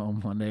and come home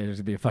one day. There's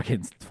gonna be a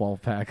fucking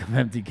 12-pack of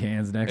empty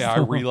cans next Yeah, I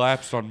to him.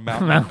 relapsed on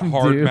Mountain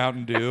hard Dew.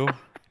 Mountain Dew.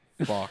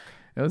 Fuck.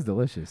 It was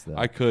delicious though.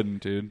 I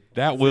couldn't, dude.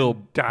 That will.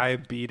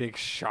 Diabetic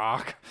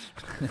shock.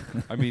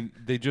 I mean,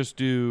 they just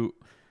do.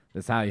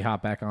 That's how you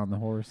hop back on the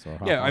horse. Or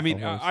hop Yeah, off I mean,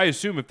 the horse? I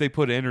assume if they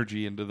put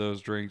energy into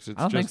those drinks, it's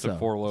I don't think just a so.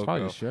 Four It's Loco.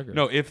 probably just sugar.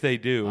 No, if they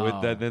do,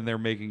 Oh. then they're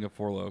making a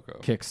Four Loco.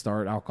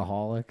 Kickstart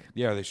alcoholic.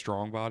 Yeah, are they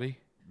strong body?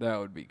 That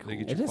would be cool. They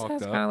get It you just fucked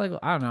has up. kind of like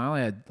I don't know. I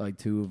only had like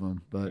 2 of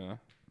them, but Yeah,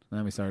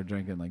 then we started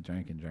drinking.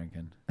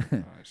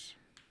 nice.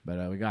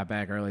 But we got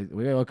back early.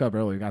 We woke up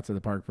early. We got to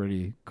the park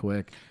pretty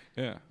quick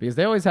Yeah, because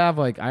they always have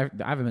like I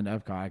haven't been to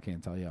Epcot. I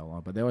can't tell you how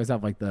long, but they always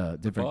have like the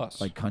different bus.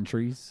 like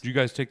countries. did you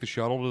guys take the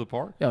shuttle to the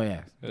park? Oh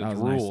yeah, It's that was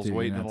rules, nice too.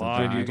 waiting You in didn't have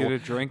line. to Did you drive.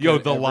 get a drink? Yo,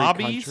 at the every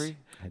lobbies, country?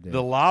 I did.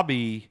 the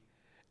lobby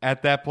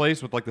at that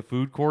place with like the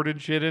food court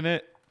and shit in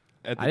it.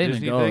 At the I didn't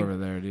Disney even go thing, over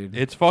there, dude.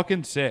 It's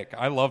fucking sick.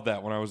 I love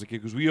that when I was a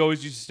kid because we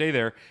always used to stay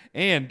there.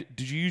 And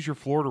did you use your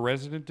Florida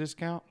resident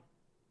discount?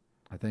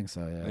 I think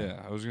so. Yeah,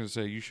 Yeah, I was gonna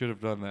say you should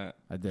have done that.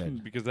 I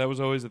did. Because that was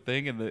always a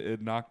thing, and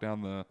it knocked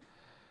down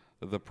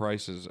the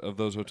prices of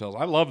those hotels.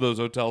 I love those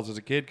hotels as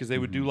a kid because they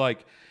would Mm-hmm. do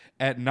like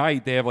at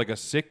night they have like a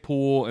sick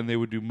pool, and they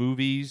would do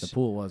movies, The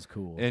pool was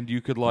cool. and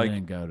you could I like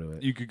didn't go to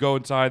it. you could go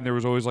inside, and there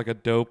was always like a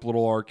dope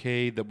little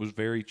arcade that was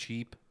very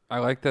cheap. I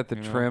like that the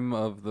You know? trim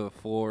of the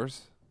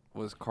floors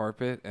was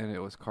carpet, and it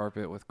was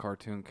carpet with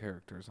cartoon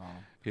characters on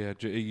them. Yeah,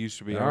 it used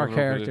to be. There I are don't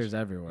know if it is. characters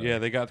everywhere. Yeah,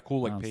 they got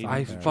cool like Nonstop. paintings I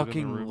and shit in the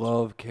fucking rooms.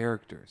 love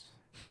characters,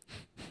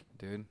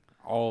 dude.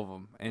 All of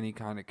them, any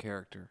kind of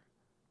character,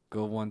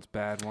 good ones,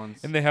 bad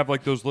ones, And they have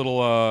like those little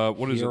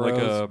what is heroes, it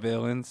like a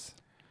villains.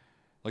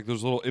 like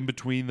those little in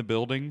between the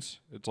buildings.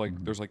 It's like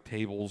Mm-hmm. there's like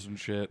tables and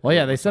shit. Well,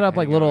 yeah, they It's set up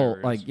like hangout little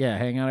areas. like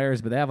hangout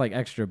areas, but they have like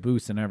extra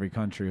booths in every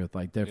country with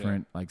like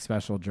different like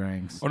special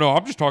drinks. Oh no,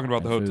 I'm just talking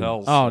about the and food.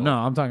 hotels. Oh no,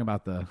 I'm talking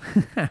about the.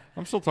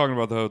 I'm still talking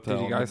about the hotel.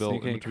 Did you guys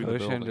sneak in any between the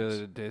cushion buildings.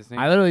 to Disney?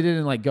 I literally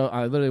didn't like go.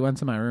 I literally went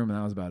to my room and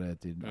that was about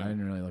it, dude. Yeah. I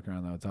didn't really look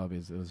around the hotel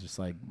because it was just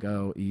like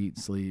go, eat,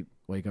 sleep,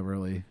 wake up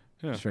early,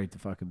 Yeah. straight to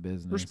fucking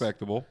business.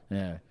 Respectable.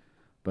 Yeah.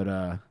 But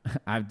I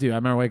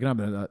remember waking up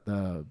and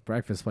the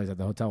breakfast place at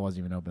the hotel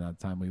wasn't even open at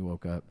the time we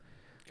woke up.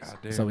 God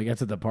damn. So we get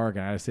to the park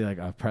and I see like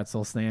a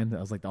pretzel stand.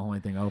 That was like the only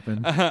thing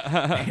open.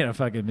 And a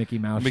fucking Mickey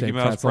Mouse Mickey shaped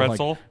Mouse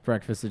pretzel? like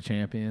breakfast of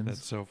champions.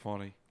 That's so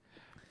funny.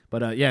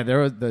 But yeah, there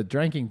was the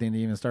drinking thing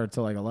didn't even start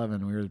till like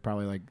 11. We were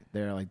probably like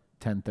there at like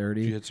Did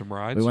 10:30. you hit some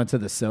rides? We went to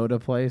the soda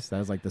place. That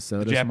was like the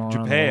soda Jap- small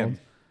around the Japan. world.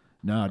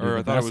 No, dude, Or I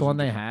the thought it best was one in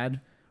they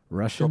had,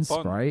 Russian Japan.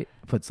 Sprite,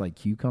 puts like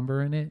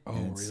cucumber in it. Oh,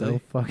 and it's really?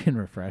 so fucking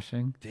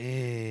refreshing. Damn.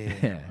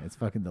 Yeah, it's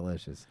fucking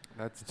delicious.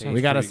 That's Sounds tasty.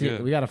 We gotta pretty see.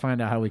 good. We gotta find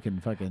out how we can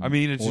fucking. I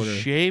mean, it's order. a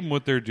shame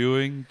what they're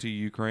doing to I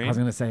Ukraine. was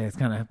gonna say it's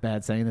kind of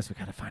bad saying this. We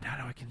gotta find out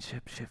how we can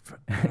ship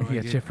from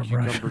get ship from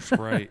cucumber Russia.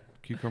 Sprite.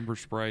 Cucumber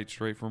Sprite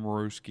straight from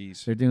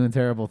Ruskies. They're doing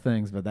terrible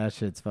things, but that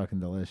shit's fucking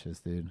delicious,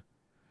 dude.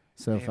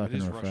 So Damn, it fucking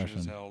is Russian as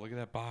refreshing. hell. Look at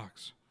that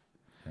box.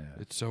 Yeah.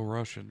 It's so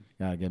Russian.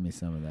 Gotta give me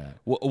some of that.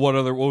 What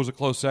was a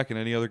close second?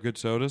 Any other good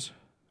sodas?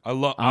 I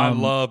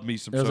love me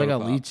some There's soda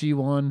like a pop. lychee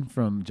one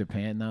from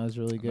Japan that was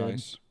really good.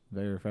 Nice.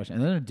 Very refreshing.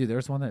 And then, dude,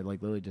 there's one that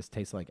like literally just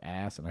tastes like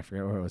ass, and I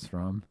forget where it was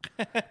from.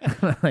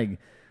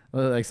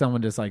 like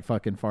someone just like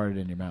fucking farted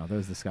in your mouth. It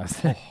was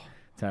disgusting.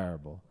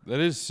 Terrible. That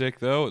is sick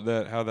though.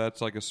 That how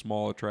that's like a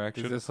small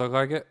attraction. Does this look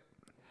like it?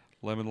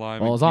 Lemon lime.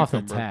 Well, it and was off the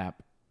cucumber.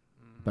 tap.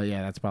 But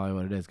yeah, that's probably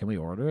what it is. Can we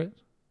order it?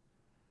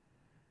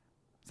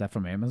 Is that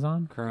from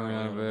Amazon? Currently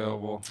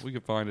unavailable. We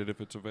could find it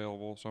if it's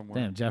available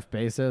somewhere. Damn, Jeff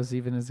Bezos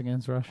even is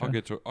against Russia. I'll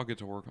get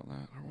to work on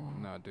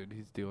that. No, dude,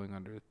 he's dealing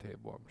under the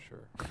table, I'm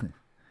sure.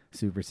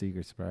 Super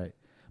secret Sprite.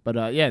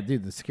 But yeah,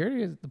 dude, the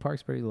security at the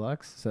park's pretty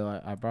luxe.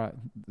 So I brought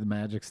the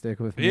magic stick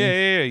with me.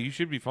 Yeah. You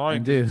should be fine.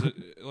 And dude-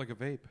 It's like a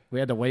vape. We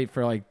had to wait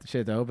for like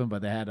shit to open,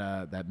 but they had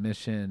that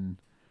mission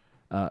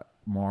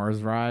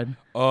Mars ride.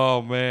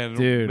 Oh man,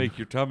 it'll Dude. make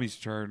your tummies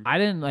turn. I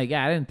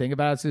didn't think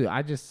about it too.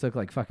 I just took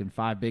like fucking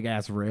 5 big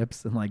ass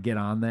rips and like get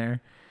on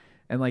there.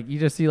 And like you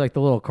just see like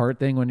the little cart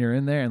thing when you're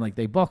in there and like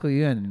they buckle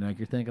you in and like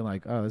you're thinking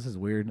like, oh, this is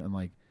weird. And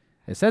like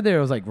it said there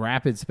was like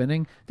rapid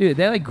spinning. Dude,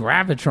 they like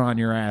gravitron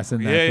your ass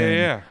in that Yeah, thing.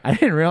 yeah. I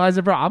didn't realize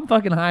it, bro. I'm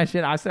fucking high as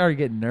shit. I started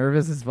getting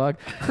nervous as fuck.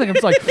 Like I'm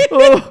just like,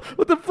 oh,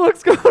 what the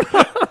fuck's going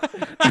on?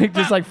 Like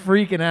just like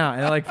freaking out.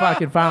 And like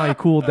fucking finally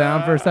cooled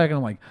down for a second.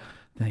 I'm like,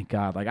 thank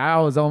God. Like I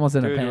was almost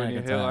in a Dude, when panic you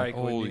hit attack. like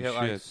when you Holy hit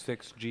like shit.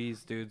 6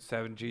 G's, dude,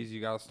 7 G's,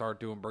 you gotta start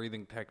doing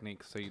breathing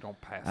techniques so you don't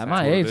pass At out.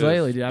 my what it age is.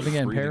 lately, dude, I've been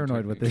getting Breathing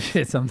paranoid with this techniques.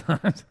 shit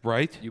sometimes.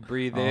 Right? You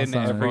breathe Oh, in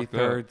son. every Fucked up.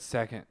 third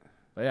second.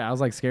 But yeah, I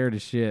was like scared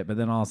as shit. But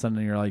then all of a sudden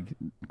you're like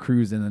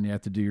cruising, and you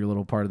have to do your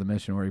little part of the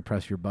mission where you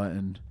press your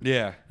button.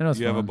 Yeah. It was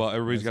You have a fun. button.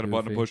 Everybody's It got a was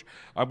button to goofy.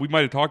 push. We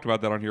might have talked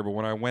about that on here, but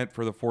when I went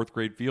for the 4th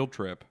grade field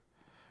trip,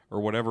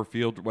 or whatever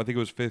field, I think it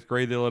was 5th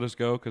grade they let us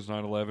go because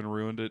 9/11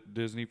 ruined it,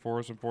 Disney for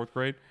us in 4th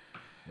grade.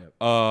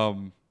 I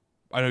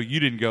know you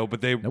didn't go,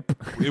 but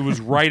it was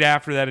right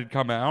after that had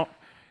come out,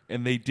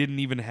 and they didn't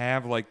even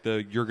have like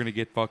the "you're gonna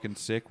get fucking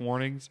sick"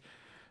 warnings.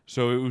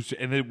 So it was,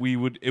 and then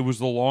it was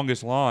the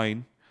longest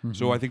line.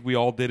 So I think we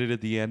all did it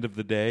at the end of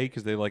the day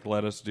because they like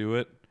let us do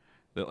it,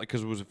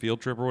 because it was a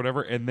field trip or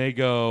whatever. And they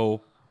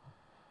go,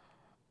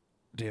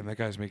 Damn, that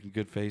guy's making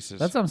good faces.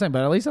 That's what I'm saying.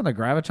 But at least on the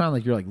Gravitron,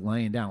 like you're like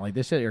laying down. Like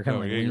this shit, you're kind of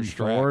Oh, like yeah, you're leaning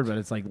strapped. forward, but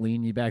it's like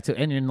leaning you back too.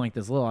 And you're in like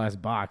this little ass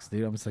box,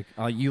 dude. I'm just like,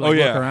 you Oh, like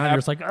yeah. look around, you're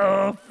just like,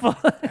 oh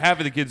fuck. Half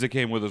of the kids that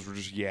came with us were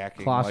just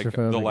yakking. Like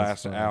Claustrophobic the as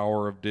last fuck.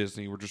 hour of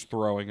Disney, we're just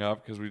throwing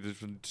up because we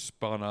just been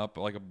spun up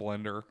like a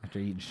blender. After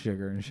eating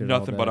sugar and shit.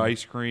 Nothing all but day.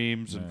 ice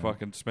creams and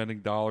fucking spending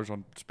dollars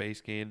on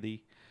space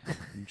candy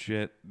and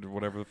shit,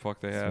 whatever the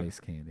fuck they have. Space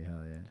candy,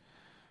 hell yeah.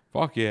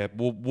 Fuck yeah.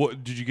 Well,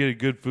 what did you get?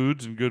 Good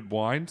foods and good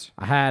wines.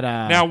 I had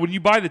Now, when you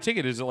buy the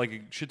ticket, is it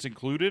like shit's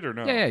included or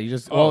no? yeah, you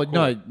just Oh, well,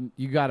 no, cool.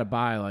 you got to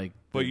buy like.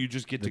 But you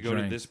just get the to go to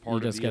drinks. this part You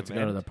of just the get to go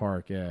to the event?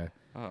 park, yeah.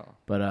 Oh.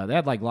 But they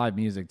had like live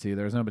music too.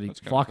 There was nobody. That's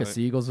kinda Flock of tight.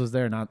 Seagulls was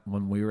there. Not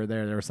when we were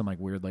there. There was some like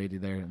weird lady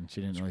there, and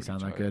she didn't really sound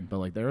that tight. good. But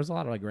like there was a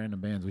lot of like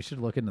random bands. We should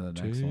look into the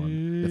next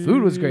one. The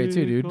food was great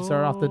too, dude.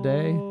 Start off the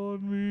day.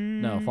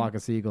 No, Flock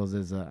of Seagulls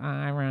is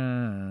I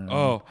run.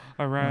 Oh,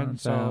 I ran Run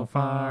so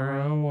far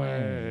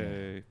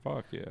away.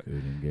 Fuck yeah.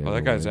 Couldn't get Oh,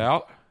 that guy's away.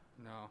 out?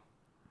 No.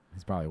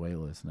 He's probably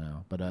weightless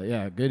now. But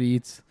yeah, good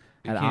eats.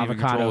 He Had can't even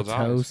avocado control his eyes.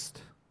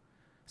 toast,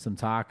 some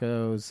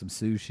tacos, some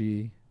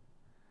sushi,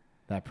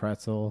 that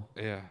pretzel.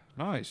 Yeah.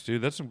 Nice,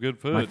 dude. That's some good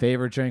food. My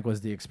favorite drink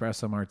was the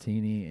espresso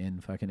martini in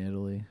fucking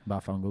Italy.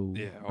 Bafangu.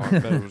 Yeah. Oh, I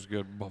bet it was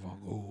good.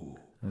 Ooh.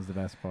 That was the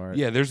best part.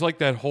 Yeah, there's like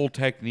that whole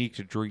technique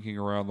to drinking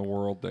around the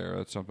world there.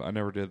 That's something I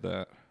never did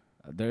that.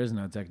 There is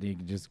no technique.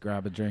 You just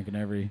grab a drink in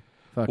every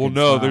fucking Well,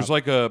 no, stop. there's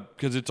like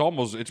because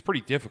it's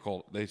pretty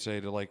difficult. They say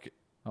to like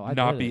Oh, I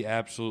not did be it.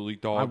 absolutely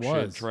dog I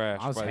shit was. trash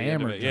I was by the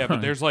end of hammered it. Yeah, but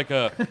drunk. there's like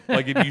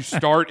like if you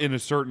start in a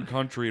certain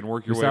country and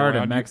work your We way started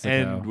in around, Mexico.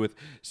 you end with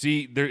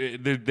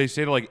they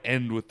say to like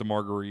end with the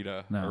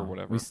margarita no, or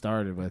whatever. we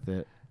started with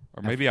it.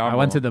 Or maybe I I'm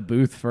went to wrong. the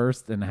booth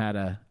first and had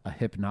a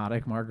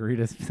hypnotic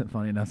margarita.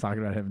 Funny enough, talking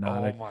about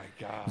hypnotic. Oh my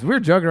god. 'Cause we were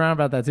joking around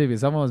about that too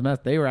because someone was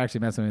they were actually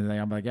messing with me.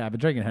 I'm like, yeah, I've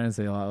been drinking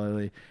Hennessy a lot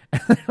lately.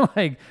 And they're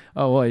like,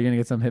 oh, well, you're gonna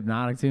get some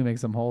hypnotic too, make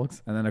some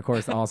Hulks, and then of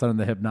course all of a sudden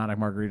the hypnotic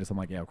margaritas. I'm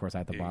like, yeah, of course I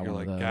have to buy You're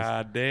one like, of those.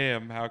 god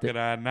damn, how could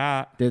I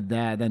not? Did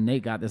that. Then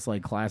Nate got this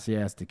like classy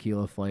ass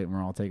tequila flight, and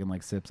we're all taking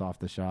like sips off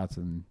the shots,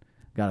 and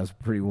got us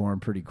pretty warm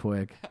pretty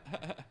quick.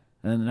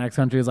 And then the next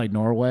country was like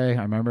Norway,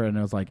 I remember, and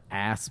it was like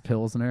ass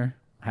pilsner.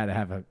 Had to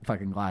have a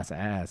fucking glass of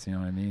ass, you know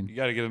what I mean? You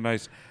got to get a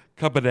nice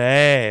cup of the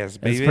ass,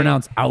 baby. It's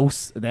pronounced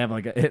aus. They have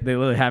like they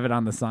literally have it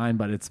on the sign,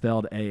 but it's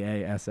spelled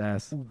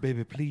AASS. Ooh,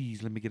 baby,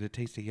 please let me get a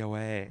taste of your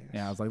ass.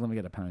 Yeah, I was like, let me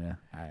get a pint of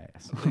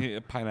ass. A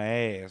pint of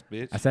ass,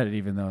 bitch. I said it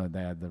even though they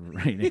had the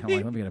rating. I'm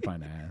like, let me get a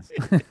pint of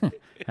ass.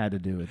 Had to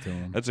do it to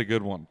him. That's a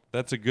good one.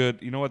 That's a good.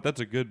 You know what?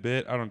 That's a good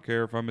bit. I don't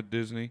care if I'm at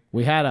Disney.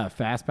 We had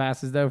fast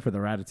passes though for the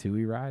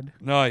Ratatouille ride.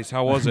 Nice.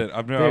 How was it?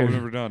 I've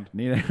never done.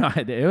 Neither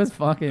I did. It was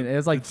fucking. It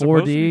was like It's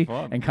supposed to be 4D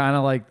fun. and kind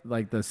of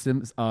like the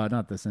Sims.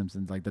 Not the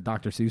Simpsons. Like the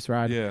Dr. Seuss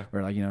ride. Yeah.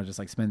 Where like just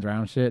like spins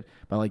around shit.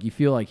 But like you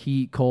feel like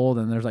heat, cold,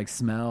 and there's like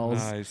smells.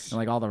 Nice. And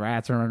like all the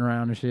rats are running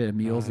around and shit. And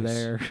meals Nice.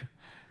 there.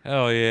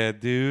 Hell yeah,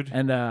 dude.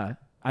 And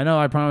I know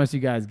I promised you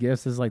guys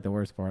gifts. This is like the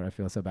worst part. I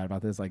feel so bad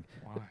about this. Like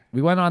Why?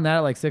 we went on that at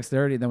like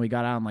 6:30. Then we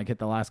got out and like hit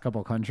the last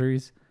couple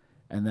countries.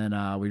 And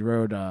then we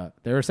rode.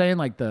 They were saying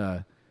like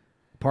the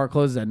park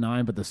closes at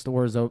 9, but the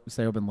stores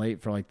stay open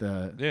late for like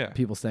the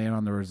people staying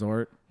on the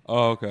resort.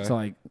 Oh, okay. So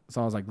I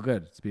was like,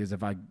 good. It's because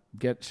if I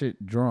get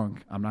shit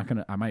drunk,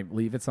 I might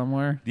leave it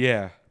somewhere.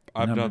 Yeah,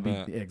 I've I'm done gonna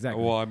that. be- yeah,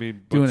 exactly. Well, I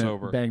mean, but Doing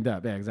sober. it banged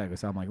up. Yeah, exactly.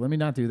 So I'm like, let me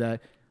not do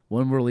that.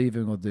 When we're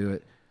leaving, we'll do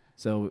it.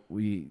 So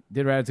we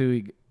did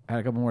Ratatouille, had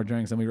a couple more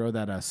drinks, and we rode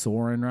that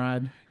Soarin'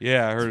 ride.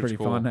 Yeah, I heard It's it's pretty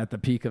cool. fun at the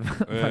peak of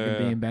fucking Yeah.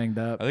 being banged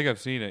up. I think I've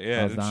seen it. I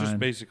Yeah, was it's just dying.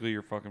 basically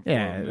your fucking.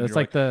 Yeah, phone, and it's you're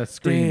like the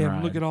screen damn,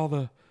 ride. look at all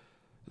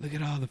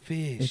the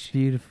fish. It's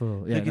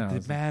beautiful. Yeah, look no, at the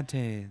it's,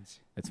 mountains.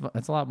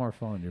 it's a lot more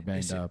fun. You're banged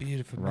It's a up.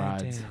 beautiful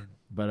rides. mountain.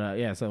 But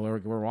yeah, so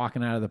we're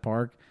walking out of the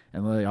park,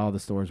 and literally all the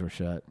stores were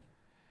shut.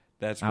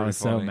 That's I pretty was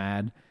funny. so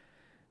mad.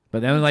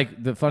 But then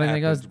like the funny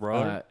thing was, Happens,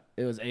 brother.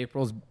 it was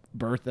April's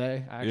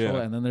birthday actually,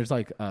 Yeah. and then there's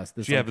like this.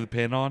 Did you like, have the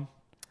pin on?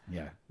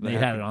 yeah, that they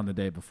had happened? it on the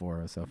day before.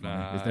 It was so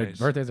funny. 'Cause Nice.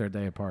 Their birthdays are a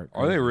day apart.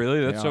 Are they really?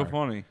 They That's so are.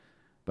 funny.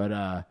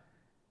 But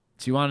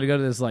she wanted to go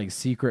to this like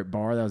secret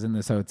bar that was in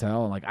this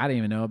hotel, and like I didn't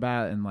even know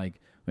about it, and like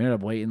we ended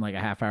up waiting like a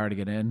half hour to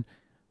get in.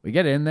 We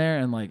get in there,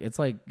 and like it's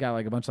like got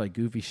like a bunch of like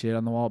goofy shit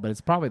on the wall, but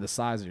it's probably the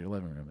size of your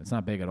living room. It's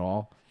not big at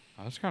all.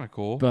 Oh, that's kind of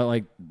cool. But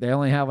like they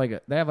only have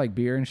they have like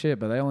beer and shit,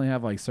 but they only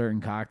have like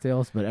certain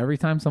cocktails. But every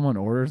time someone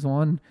orders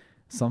one,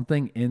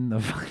 something in the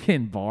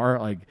fucking bar,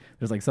 like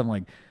there's like some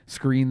like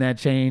screen that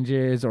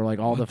changes, or like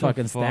all What the the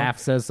fucking fuck? staff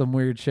says some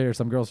weird shit, or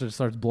some girl just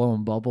starts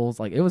blowing bubbles.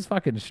 Like it was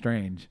fucking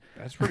strange.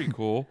 That's pretty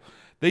cool.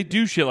 They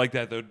do shit like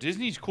that though.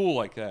 Disney's cool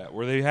like that,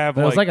 where they have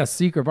But it was like like a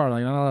secret bar.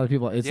 Like not a lot of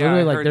people. It's Yeah, I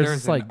literally like heard there's there's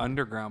this an like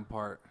underground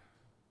part.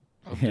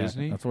 of yeah,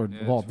 Disney. that's where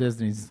Yeah, Walt that's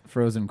Disney's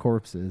frozen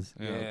corpses.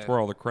 Yeah, Yeah. that's where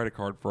all the credit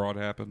card fraud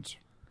happens.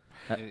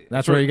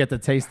 That's where you get to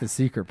taste the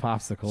secret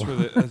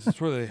popsicle. That's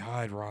where they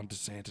hide Ron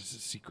DeSantis'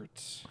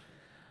 secrets.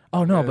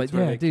 Oh no, That's but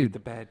where yeah, they keep dude. the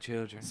bad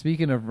children.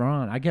 Speaking of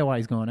Ron, I get why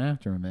he's going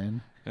after him,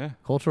 man. Yeah.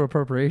 Cultural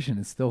appropriation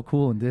is still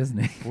cool in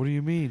Disney. What do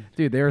you mean?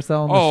 Dude, they were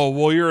selling Oh,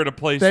 well, you're at a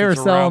place they were that's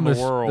around selling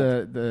the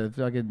world. the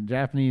fucking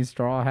Japanese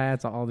straw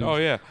hats, all these Oh,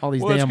 yeah. all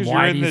these Well, that's damn 'cause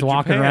you're in whiteys the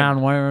walking Japan.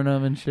 around wearing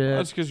them and shit.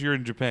 That's because you're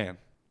in Japan.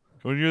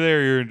 When you're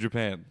there, you're in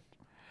Japan.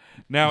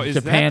 Now, is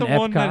Japan that the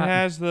one that Epcot?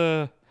 has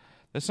the...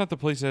 That's not the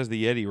place that has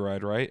the Yeti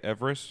ride, right?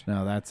 Everest?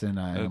 No, that's in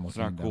Animal That's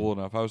not Kingdom. cool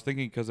enough. I was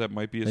thinking because that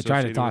might be They associated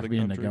tried to talk with me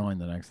the into country. going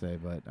the next day,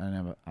 but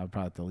I'd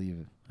probably have to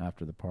leave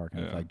after the park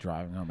and Yeah. like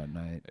driving home at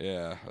night.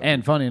 Yeah.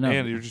 And funny enough,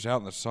 And you're just out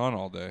in the sun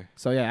all day.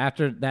 so yeah,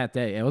 after that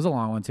day, it was a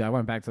long one too. I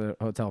went back to the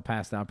hotel,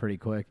 passed out pretty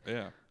quick.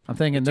 Yeah. I'm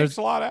thinking It there's takes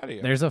a lot out of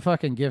you. There's a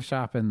fucking gift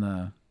shop in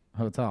the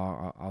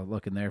hotel. I'll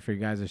look in there for you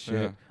guys'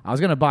 shit. Yeah. I was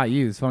gonna buy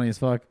you. It's funny as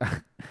fuck.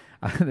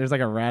 There's like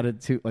a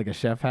ratatouille, like a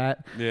chef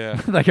hat, Yeah.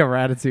 like a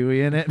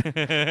ratatouille in it.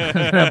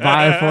 I was gonna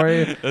buy it for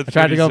you. That's I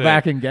tried to pretty go sick.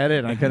 back and get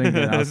it, and I couldn't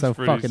get it. I was so That's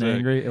pretty fucking sick.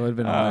 angry. It would have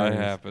been It hilarious.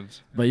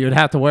 happens. But you would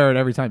have to wear it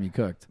every time you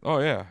cooked. Oh,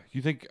 yeah.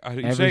 You think... You're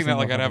Every saying that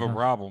like single I'd have a fucking time.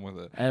 problem with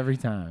it. Every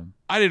time.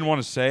 I didn't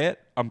want to say it.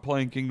 I'm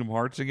playing Kingdom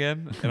Hearts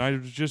again, and I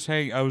was just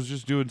I was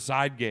just doing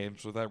side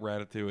games with that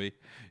Ratatouille.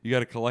 You got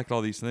to collect all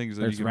these things,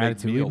 and There's you can make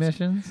ratatouille meals.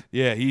 missions.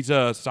 Yeah, he's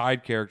a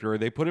side character.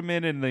 They put him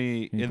in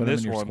the Can you in put 'em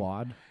this in your one,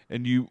 squad.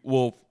 and you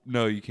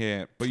no, you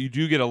can't. But you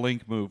do get a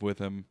link move with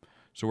him,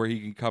 so where he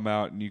can come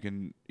out and you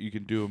can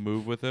do a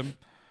move with him,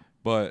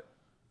 but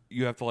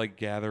you have to like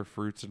gather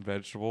fruits and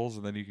vegetables,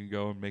 and then you can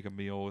go and make a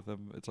meal with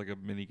him. It's like a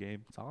mini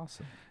game. It's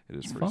awesome. It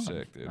is It's pretty fun.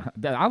 sick,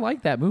 dude. I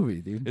like that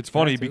movie, dude. It's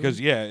funny Ratatouille. because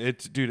it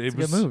a good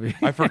was movie.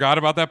 I forgot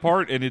about that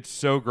part, and it's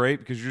so great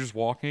because you're just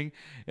walking,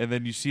 and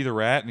then you see the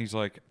rat, and he's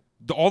like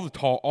all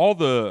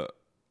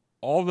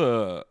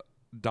the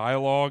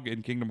dialogue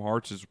in Kingdom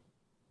Hearts is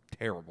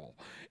terrible.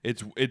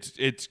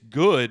 It's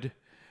good,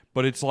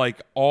 but it's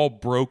like all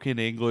broken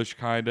English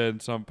kind of in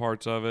some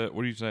parts of it.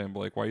 What are you saying,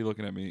 Blake? Why are you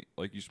looking at me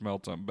like you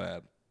smelled something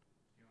bad?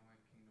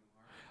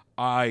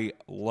 I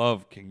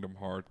love Kingdom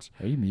Hearts,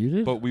 Are you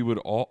muted? but we would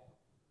all.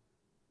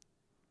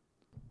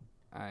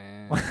 I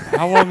am.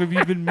 How long have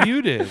you been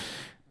muted?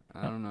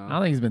 I don't know. I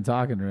don't think he's been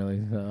talking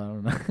really. So I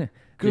don't know. Dude,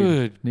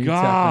 Good new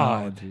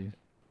God. technology.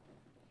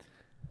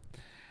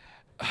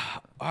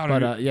 I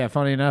don't But even- yeah,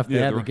 funny enough, they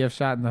Yeah, had the- the gift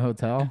shot in the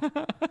hotel.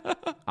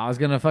 I was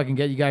gonna fucking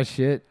get you guys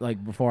shit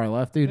like before I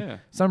left, dude. Yeah.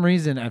 Some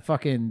reason at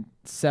fucking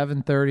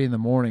 7:30 in the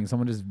morning,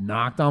 someone just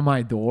knocked on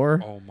my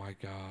door, oh my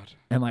God.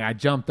 and like I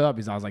jumped up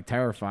because I was like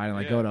terrified, and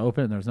like Yeah. go to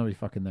open, and there was nobody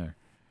fucking there.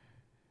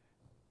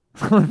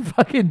 Someone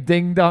fucking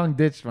ding dong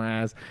ditched my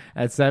ass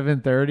at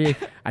 7:30.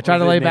 I tried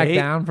to Was it lay back Nate?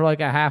 down for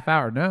like a half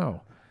hour.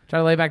 No. Tried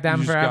to lay back down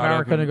You for a just half got hour,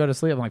 up couldn't and- go to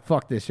sleep. I'm like,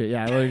 fuck this shit.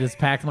 Yeah, I literally just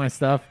packed my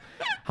stuff,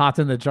 hopped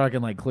in the truck,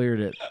 and like cleared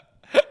it.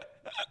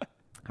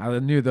 I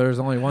knew there was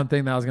only one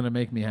thing that was gonna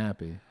make me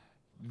happy.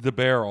 The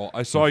barrel.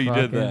 I saw you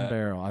did Fucking that.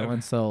 barrel. I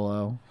went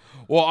solo.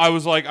 Well, I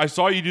was like, I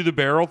saw you do the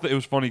barrel. It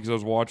was funny because I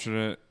was watching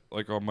it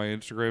like on my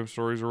Instagram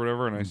stories or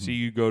whatever, and I see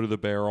you go to the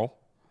barrel.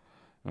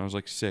 And I was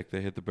like, sick,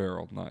 they hit the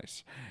barrel.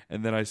 Nice.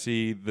 And then I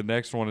see the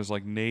next one is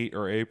like Nate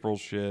or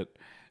April's shit,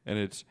 and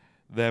it's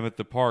them at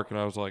the park. And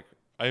I was like,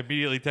 I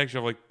immediately text you.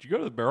 I'm like, did you go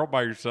to the barrel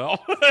by yourself?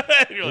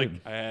 And you're like,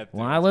 I had to.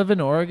 When I live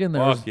in Oregon,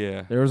 Fuck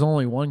yeah. there was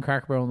only one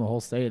Cracker Barrel in the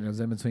whole state, and it was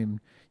in between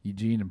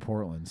Eugene and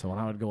Portland. So when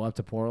I would go up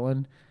to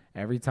Portland,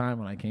 every time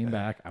when I came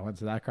back, I went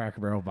to that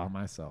Cracker Barrel by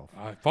myself.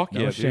 Fuck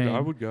No yeah, shame. dude. I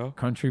would go.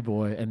 Country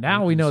boy. And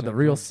now we know the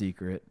real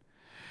secret.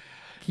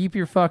 Keep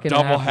your fucking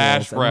Double apples,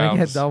 hash and we get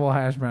browns. double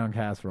hash brown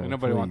casserole. Ain't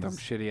nobody want them please.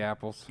 shitty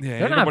apples. Yeah,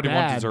 They're not nobody bad,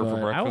 wants dessert for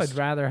but I breakfast. would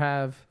rather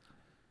have.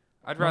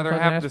 I'd One rather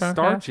fucking have hash the brown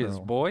starches,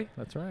 casserole. boy.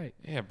 That's right.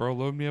 Yeah, bro,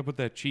 load me up with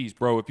that cheese,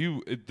 bro. If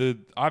you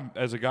I'm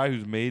as a guy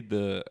who's made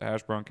the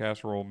hash brown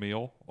casserole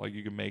meal, like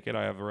you can make it.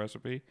 I have the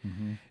recipe.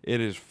 Mm-hmm.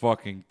 It is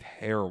fucking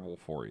terrible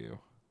for you,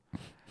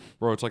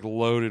 bro. It's like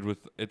loaded with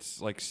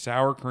it's like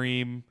sour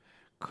cream,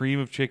 cream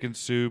of chicken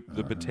soup,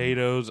 the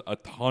potatoes, a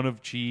ton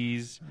of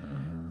cheese,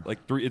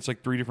 like three. It's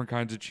like 3 different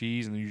kinds of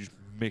cheese, and then you just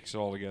mix it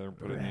all together and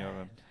put it in the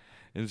oven.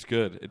 And it's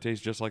good. It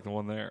tastes just like the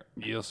one there.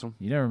 Yes.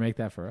 You never make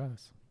that for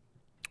us.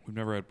 We've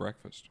never had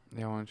breakfast.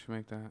 Yeah, why don't you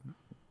make that?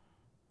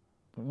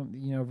 Well,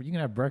 you know, you can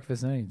have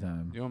breakfast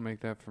anytime. You don't make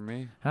that for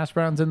me. Hash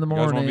browns in the You guys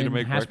want me morning, to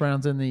make hash breakfast?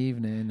 browns in the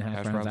evening,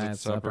 hash, Hash browns at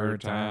supper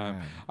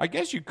time. I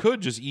guess you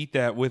could just eat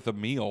that with a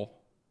meal.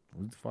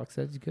 Who the fuck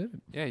said you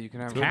couldn't? Yeah, you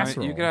can have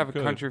Casserole. you could have a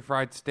Good. country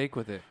fried steak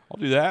with it. I'll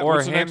do that. Or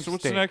what's a the ham next,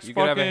 what's the steak. next You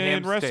could have a ham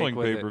fucking wrestling steak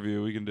with it.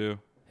 pay-per-view we can do?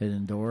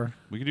 Hidden door.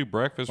 We could do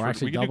breakfast. Or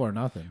actually we could double do, or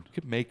nothing. we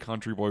could make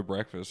Country Boy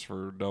breakfast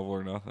for double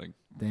or nothing.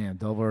 Damn,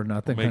 double or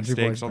nothing. Make Country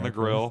steaks Boys on the breakfast.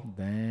 grill.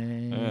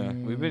 Dang. Yeah.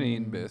 We've been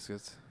eating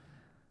biscuits.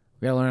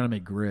 We gotta learn how to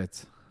make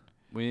grits.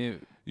 We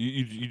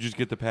You just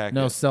get the packet.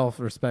 No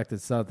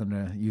self-respected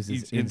Southerner uses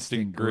Eats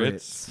instant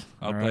grits.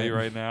 I'll All tell you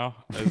right? right now,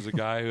 as a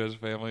guy who has a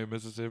family in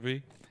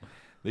Mississippi,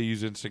 they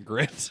use instant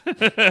grits.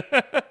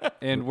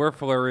 and we're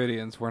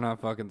Floridians. We're not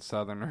fucking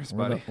Southerners,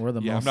 We're the, buddy. we're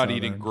the Yeah, I'm most not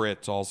eating Southern.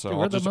 grits. Also, Dude,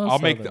 we're the most I'll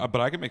make, Southern. but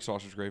I can make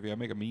sausage gravy. I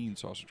make a mean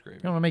sausage gravy.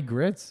 You don't want to make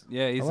grits?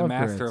 Yeah, he's I the love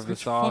master grits. of the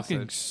Grits fucking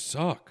sausage.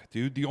 suck,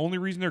 dude. The only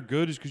reason they're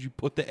good is because you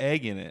put the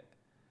egg in it.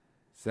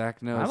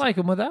 Zach knows. I like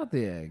them without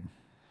the egg.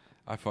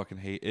 I fucking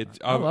hate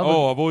it. love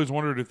I've always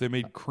wondered if they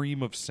made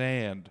cream of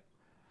sand.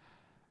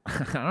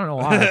 I don't know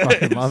why I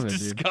fucking love it, It's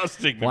dude.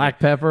 disgusting. to me. Black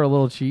pepper, a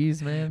little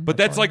cheese, man. But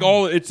that's like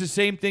all. It's the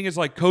same thing as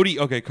like Cody.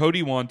 Okay,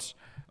 Cody wants.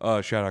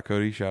 Shout out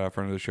Cody. Shout out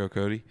friend of the show,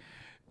 Cody.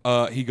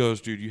 He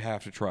goes, dude, you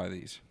have to try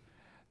these.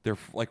 They're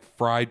like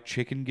fried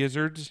chicken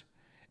gizzards,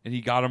 and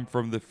he got them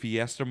from the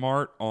Fiesta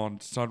Mart on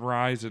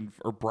Sunrise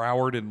or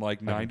Broward in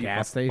like Like a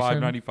gas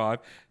 95.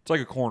 It's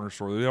like a corner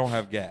store. They don't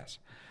have gas,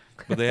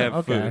 but they have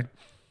Okay. food.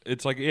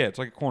 It's like it's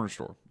like a corner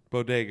store,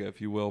 bodega,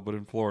 if you will, but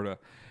in Florida.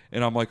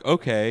 And I'm like,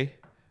 okay.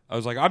 I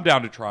was like, I'm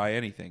down to try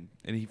anything.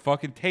 And he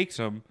fucking takes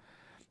them,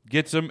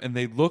 gets them, and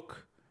they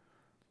look.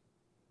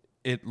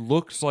 It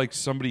looks like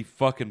somebody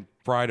fucking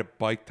fried a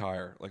bike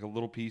tire, like a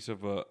little piece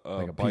of a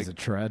like a bike, piece of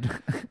tread.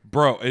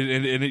 bro.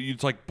 And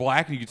it's like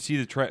black, and you can see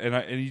the tread.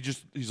 And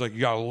he's like,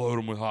 you gotta load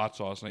them with hot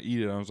sauce, and I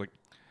eat it. And I was like,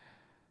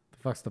 the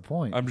fuck's the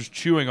point? I'm just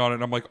chewing on it,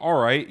 and I'm like,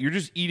 all right, you're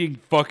just eating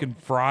fucking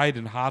fried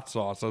and hot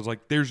sauce. I was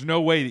like, there's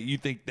no way that you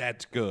think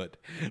that's good.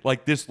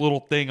 Like this little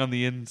thing on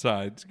the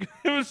inside.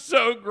 It was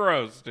so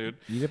gross, dude.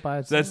 Eat it by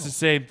itself. That's the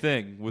same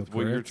thing with With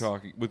what you're grits?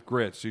 talking with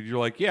grits. Dude, you're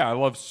like, yeah, I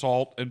love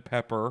salt and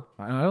pepper.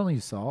 I don't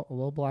use salt. A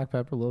little black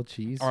pepper, a little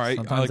cheese. All right,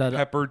 Sometimes I like I'd-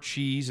 pepper,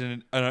 cheese,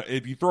 and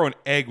if you throw an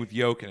egg with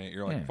yolk in it,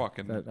 you're like, yeah,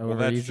 fucking. that well,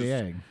 that's overeats just the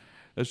egg.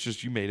 that's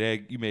just you made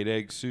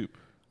egg soup.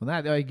 When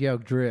that egg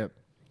yolk drip,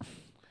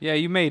 Yeah,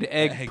 you made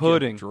egg yolk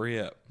pudding.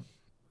 drip.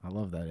 I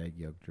love that egg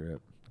yolk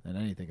drip. And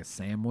anything, a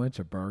sandwich,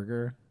 a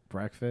burger,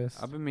 breakfast.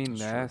 I've been meaning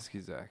to ask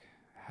you, Zach.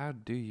 How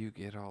do you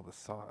get all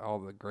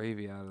the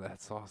gravy out of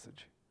that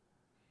sausage?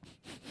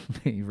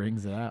 He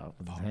wrings it out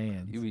with his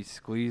hands. You be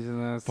squeezing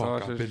that Fuck,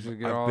 I've sausage been- to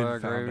get I've all been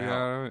that found gravy out.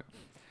 out of it?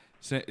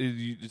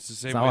 It's the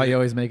same Is that why way. you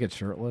always make it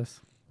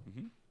shirtless?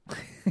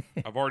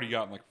 I've already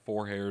gotten like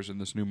 4 hairs in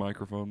this new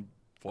microphone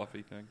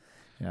fluffy thing.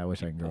 Yeah, I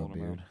wish I could grow a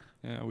Pulling them out. beard.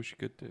 Yeah, I wish you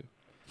could too.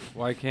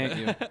 Why can't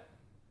you?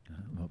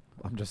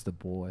 I'm just a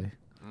boy.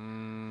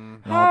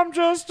 I'm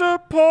just a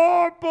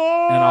poor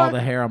boy. And all the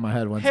hair on my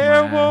head went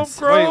hair to my won't ass.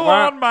 grow Wait,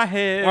 why- on my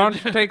head. Why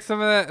don't you take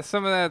some of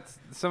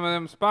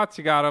them spots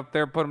you got up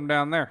there, put them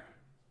down there?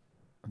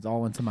 It's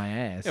all into my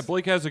ass. Yeah,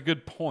 Blake has a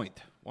good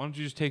point. Why don't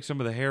you just take some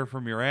of the hair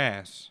from your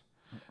ass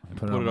and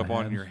put it on up my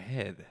on head. your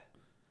head?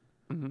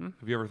 Have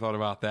you ever thought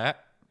about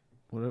that?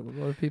 What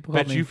if people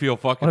Bet call me? you feel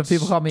fucking what if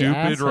people call me stupid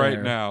ass right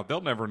hair? now.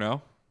 They'll never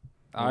know.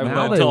 I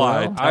Now will. they Until will. I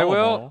I tell I them will.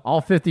 all.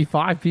 All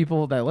 55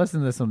 people that listen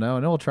to this will know,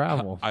 and it will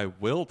travel. I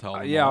will tell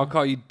them. Yeah, all. I'll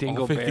call you All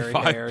Dingleberry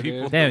 55 hair,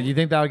 people. dude. Damn, you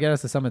think that would get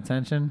us to some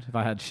attention if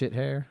I had shit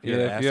hair? Yeah,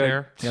 Yeah, if ass you had-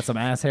 hair. You got some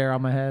ass hair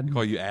on my head?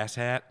 Call you ass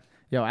hat.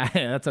 Yo,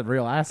 that's a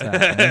real ass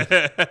hat,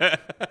 man.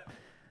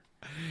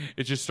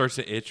 It just starts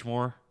to itch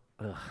more.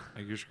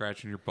 Like you're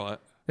scratching your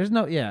butt. There's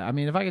no, yeah. I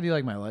mean, if I could do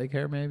like my leg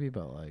hair, maybe,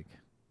 but like,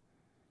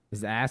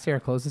 is the ass hair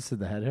closest to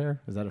the head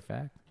hair? Is that a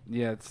fact?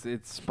 Yeah,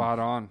 it's spot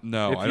on.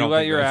 No, if I you don't let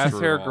think your that's ass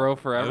true hair at all. grow I would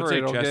forever, say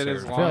it'll chest get hair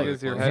as is long probably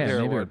as your close. head yeah,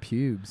 hair maybe our would.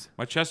 pubes.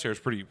 My chest hair is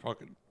pretty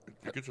fucking.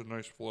 It gets a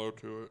nice flow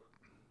to it.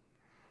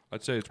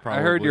 I'd say it's probably.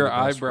 I heard your the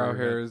best eyebrow for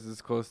your hair head. is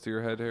as close to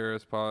your head hair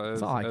as possible.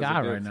 That's all I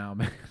got right now,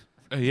 man.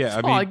 Yeah,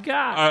 That's I all I mean,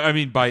 got. I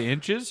mean, by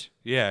inches,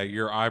 yeah,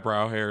 your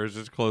eyebrow hair is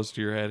as close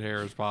to your head hair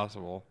as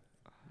possible.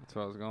 That's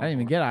what I was going I didn't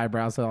even for. get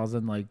eyebrows until I was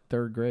in like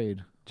 3rd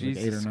grade.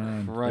 Jesus like 8 or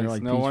 9. They're, Christ,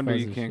 like, no peach wonder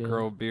fuzz you as can't shit.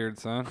 grow a beard,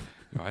 son.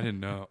 No, I didn't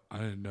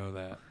know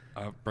that.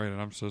 Brandon,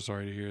 I'm so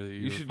sorry to hear that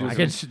You were should do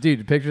fucking- I can,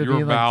 dude, picture You're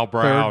me in like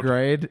Val-browed. 3rd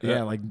grade. Yeah.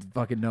 Yeah, like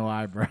fucking no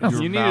eyebrows.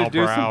 You're You need to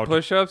do some Val-browed.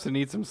 push-ups and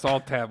eat some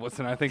salt tablets,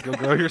 and I think you'll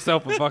grow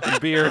yourself a fucking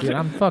beard. Dude,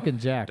 I'm fucking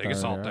jacked. Take a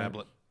already, salt alright?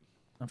 tablet.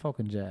 I'm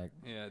fucking jacked.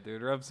 Yeah,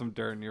 dude, rub some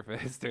dirt in your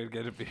face, dude.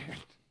 Get a beard.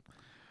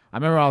 I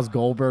remember I was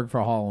Goldberg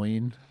for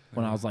Halloween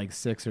when I was like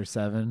 6 or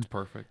 7.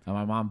 Perfect. And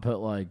my mom put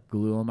like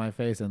glue on my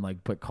face and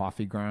like put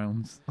coffee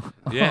grounds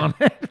Yeah, on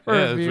it for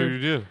yeah, a that's what beard. you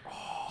do.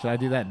 Should I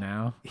do that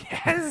now?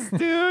 Yes,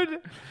 dude.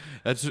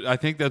 I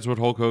think that's what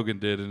Hulk Hogan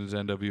did in his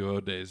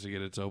NWO days to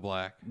get it so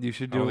black. You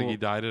should I don't do. think he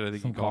dyed it. I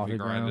think Some he coffee coffee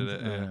grinded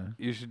grounds? it.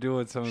 Yeah. You should do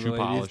what some of Shoe the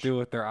ladies polish. do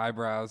with their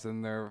eyebrows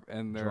and their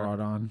Draw it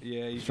on.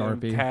 Yeah, you get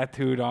Sharpie. them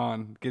tattooed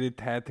on. Get it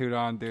tattooed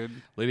on, dude.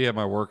 Lady at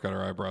my work got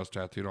her eyebrows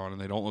tattooed on, and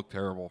they don't look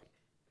terrible.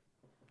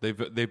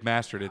 They've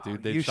mastered it,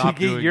 dude. They've You should stopped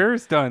get doing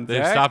yours done.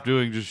 They've Zach. stopped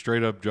doing just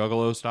straight up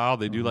Juggalo style.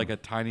 They do like a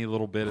tiny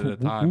little bit at a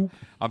time.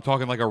 I'm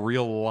talking like a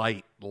real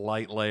light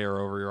layer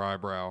over your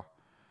eyebrow,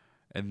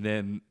 and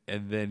then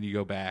you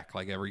go back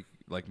like every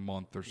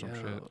month or some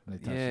shit. They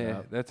touch it Yeah,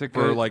 up. that's a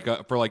For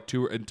good. for like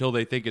 2 until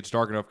they think it's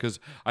dark enough, because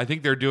I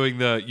think they're doing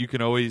the you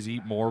can always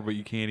eat more but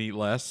you can't eat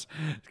less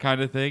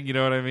kind of thing. You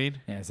know what I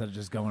mean? Yeah, instead of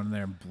just going in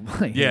there and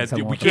like, Yeah, hitting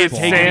someone we with a can't claw.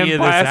 take any of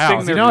this Sandblasting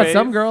out. their You know what? face.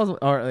 Some girls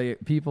or like,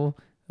 people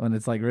when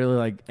it's like really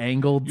like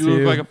angled. You too,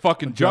 look like a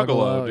fucking juggalo,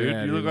 Juggalo, dude.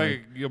 yeah, you look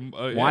dude,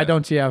 like Why yeah.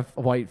 don't you have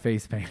white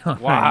face paint on?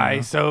 Why right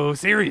now? so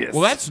serious?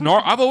 Well, that's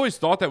I've always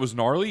thought that was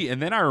gnarly, and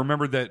then I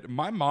remembered that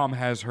my mom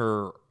has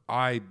her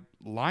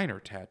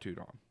eyeliner tattooed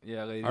on.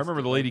 Yeah, ladies I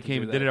remember do the like lady to came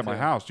do and did that it at my too.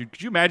 house, dude.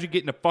 Could you imagine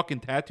getting a fucking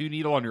tattoo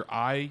needle on your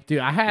eye Dude,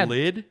 I had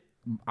lid?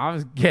 I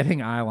was getting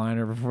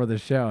eyeliner before the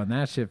show, and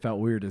that shit felt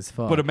weird as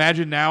fuck. But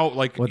imagine now,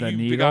 like With a you've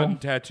needle? gotten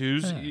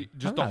tattoos, Yeah,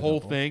 just I've the got whole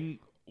double. thing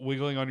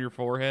wiggling on your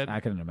forehead. I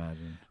couldn't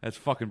imagine. That's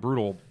fucking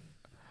brutal.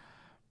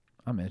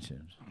 I'm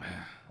itching.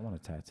 I want a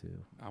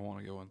tattoo. I want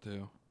to get one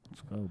too.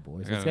 Let's go,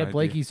 boys. I got Let's an get idea.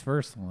 Blakey's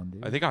first one,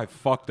 dude. I think I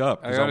fucked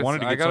up because I wanted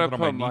to I get gotta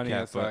something on put my money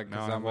kneecap, aside but now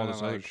 'cause I I'm have all gonna,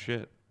 this other like,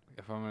 shit.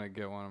 If I'm gonna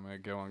get one, I'm gonna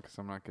get one because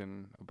I'm not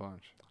getting a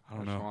bunch. I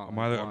don't just know. want, I'm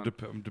like, either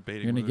one. I'm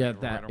debating. You're gonna whether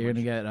get to write that. how You're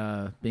much.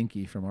 gonna get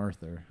Binky from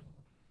Arthur.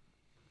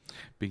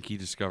 Binky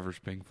discovers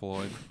Pink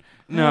Floyd.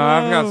 No,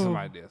 I've got some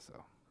ideas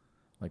though.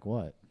 Like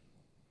what?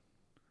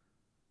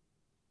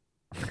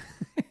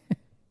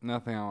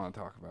 Nothing I want to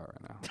talk about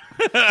right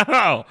now.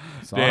 Oh,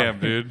 Sorry. damn,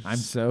 dude. I'm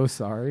so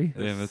sorry.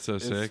 Damn, that's so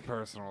It's sick.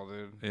 personal,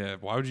 dude. Yeah,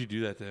 why would you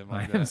do that to him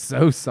I like am that?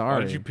 so Why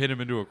sorry. did you pin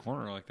him into a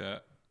corner like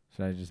that?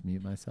 Should I just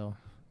mute myself?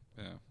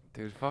 Yeah.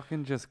 Dude,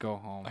 fucking just go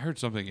home. I heard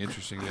something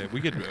interesting today.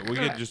 We could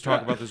just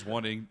talk about this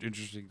one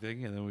interesting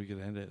thing, and then we could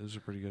end it. This is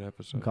a pretty good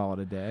episode. Call it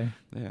a day.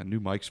 Yeah,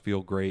 new mics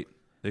feel great.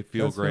 They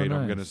feel Does feel great.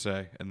 I'm nice. gonna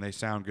say, and they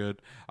sound good.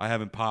 I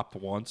haven't popped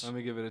once. Let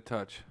me give it a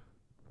touch.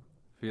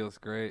 Feels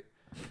great.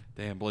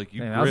 Damn, Blake, you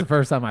Man, that was the gripped.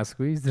 first time I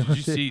squeezed it. Did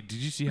you see? Did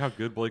you see how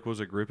good Blake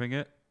was at gripping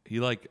it? He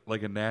like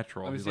a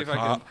natural. Let me He's see like, if I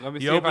 "Ah." can- let me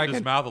he see if opened I his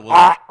can- mouth a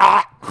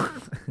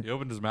little. He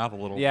opened his mouth a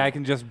little. Yeah, I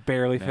can just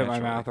barely fit my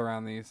Naturally. mouth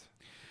around these.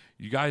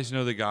 You guys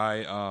know the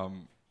guy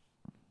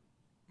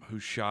who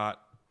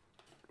shot?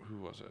 Who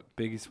was it?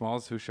 Biggie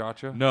Smalls, who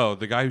shot you? No,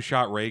 the guy who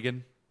shot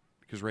Reagan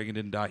because Reagan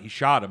didn't die. He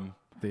shot him.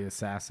 The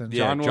assassin.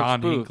 Yeah, John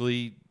John Wilkes Booth.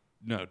 Hinckley.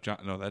 No,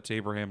 no, that's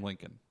Abraham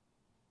Lincoln.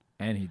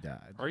 And he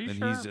died. Are you And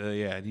sure? he's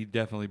and he'd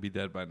definitely be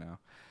dead by now.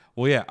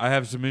 Well, yeah, I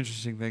have some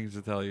interesting things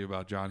to tell you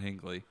about John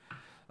Hinckley.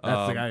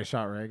 That's the guy who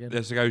shot Reagan.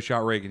 That's the guy who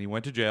shot Reagan. He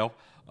went to jail.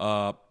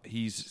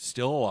 He's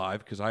still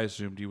alive because I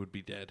assumed he would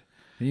be dead.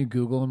 Can you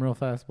Google him real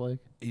fast, Blake?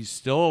 He's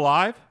still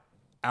alive,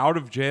 out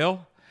of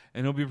jail,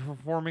 and he'll be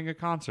performing a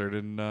concert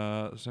in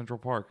Central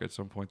Park at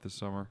some point this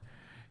summer.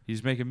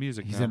 He's making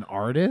music He's now. an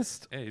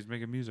artist. Yeah, he's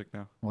making music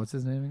now. What's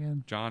his name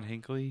again? John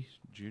Hinckley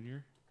Jr.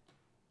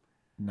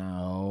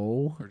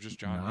 No, Or just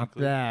John not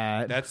Hinckley?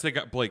 that. That's the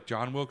guy. Blake.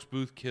 John Wilkes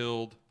Booth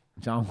killed.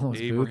 John Wilkes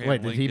Booth. Abraham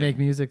Wait, did he Lincoln. make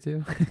music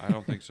too? I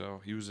don't think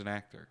so. He was an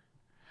actor.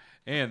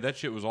 And that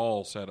shit was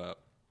all set up.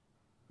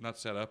 Not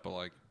set up, but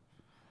like,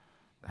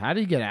 How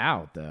did he get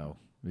out though?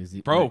 Because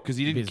he, bro, because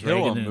he didn't because kill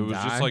Reagan him. It didn't was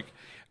die? just like,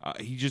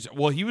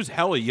 he was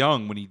hella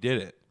young when he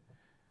did it.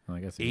 Well,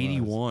 I guess he was.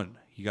 81.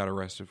 He got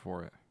arrested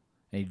for it.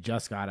 And he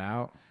just got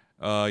out.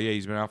 Yeah,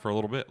 he's been out for a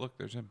little bit. Look,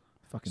 there's him.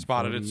 Fucking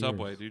Spotted 40 at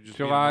Subway, years. dude. Just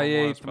July being a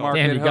normal 8th, ass fella. Market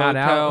Damn, he got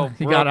out. Hotel,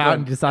 He got out and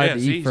Brooklyn. decided Yeah, to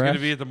see, eat he's going fresh.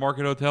 to be at the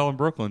Market Hotel in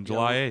Brooklyn,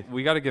 July 8th.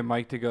 We got to get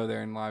Mike to go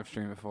there and live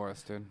stream it for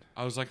us, dude.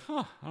 I was like,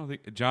 I don't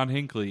think John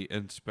Hinckley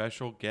and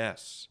special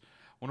guests.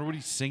 Wonder what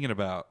he's singing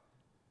about.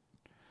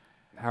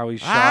 How he I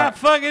shot.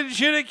 fucking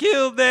should have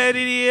killed that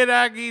idiot.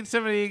 I get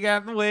somebody who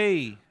got in the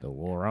way. The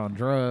war on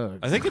drugs.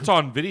 I think it's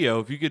on video.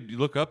 If you could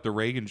look up the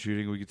Reagan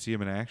shooting, we could see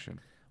him in action.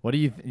 What do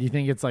you you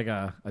think it's like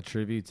a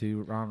tribute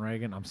to Ronald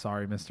Reagan? I'm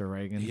sorry, Mr.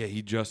 Reagan. Yeah,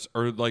 he just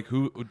who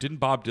didn't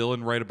Bob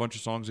Dylan write a bunch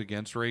of songs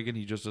against Reagan?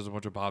 He just does a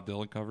bunch of Bob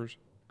Dylan covers.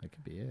 That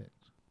could be it.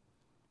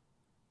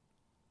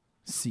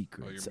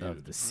 Secrets you're of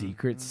muted. the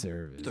Secret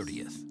Service.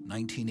 30th,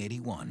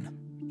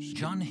 1981.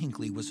 John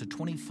Hinckley was a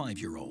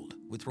 25-year-old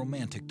with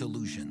romantic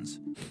delusions.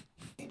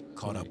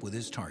 Caught up with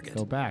his target.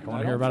 Go back. I want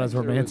I to hear don't about his think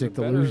there was a romantic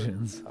better,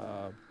 delusions.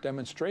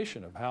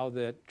 Demonstration of how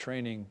that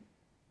training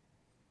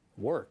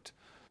worked.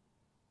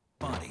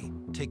 Body,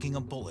 taking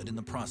a bullet in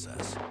the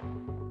process.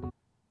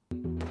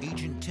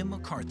 Agent Tim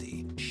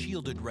McCarthy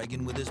shielded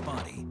Reagan with his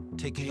body,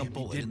 taking a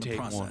bullet in the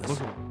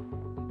process.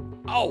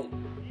 Oh,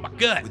 my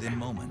gut. Within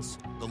moments,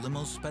 the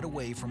limo sped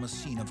away from a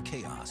scene of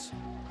chaos.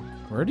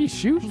 Where'd he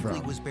shoot Hinckley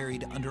from? was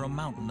buried under a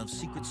mountain of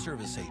Secret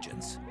Service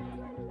agents.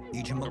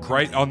 Agent McCarthy,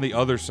 Right on the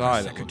other side,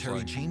 it looks Secretary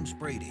like. James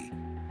Brady,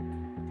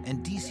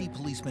 and D.C.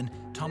 policeman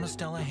Thomas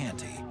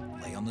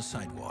Delahanty lay on the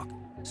sidewalk,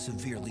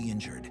 severely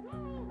injured.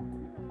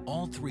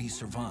 All three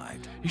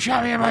survived. He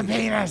shot me in my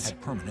Brady penis.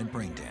 had permanent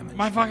brain damage.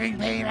 My fucking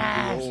The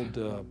penis.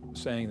 old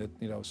saying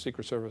that,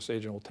 Secret Service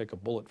agent will take a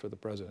bullet for the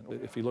president.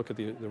 If you look at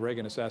the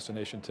Reagan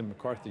assassination, Tim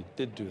McCarthy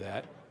did do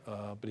that,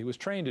 but he was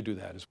trained to do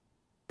that as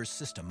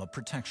System of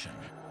protection.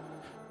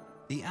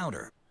 The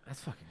outer. That's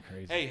fucking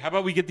crazy. Hey, how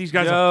about we get these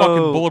guys Yo. a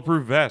fucking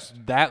bulletproof vest?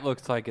 That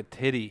looks like a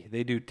titty.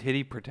 They do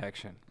titty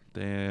protection.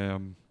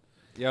 Damn.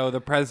 Yo,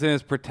 the president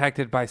is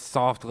protected by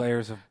soft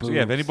layers of boobs. So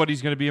yeah, if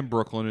anybody's going to be in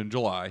Brooklyn in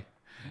July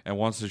and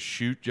wants to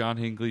shoot John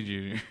Hinckley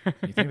Jr.,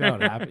 You think that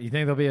would happen? You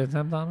think there'll be an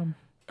attempt on him?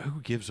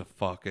 who gives a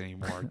fuck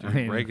anymore, dude? I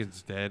mean-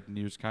 Reagan's dead, and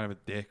he was kind of a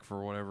dick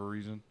for whatever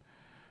reason.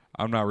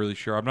 I'm not really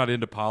sure. I'm not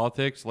into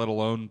politics, let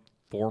alone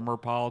former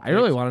politics. I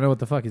really want to know what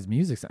the fuck his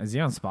music sounds. Is he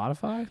on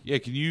Spotify? Yeah,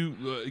 can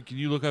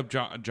you look up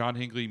John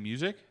Hinckley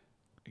music?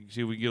 You can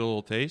see if we can get a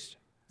little taste.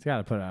 He's got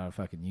to put it on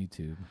fucking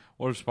YouTube.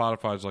 What if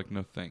Spotify's like,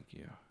 no, thank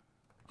you?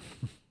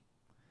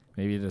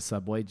 Maybe the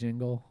Subway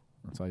jingle.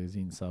 That's why he's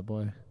eating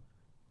Subway.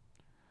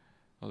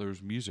 Oh,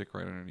 there's music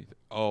right underneath it.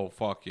 Oh,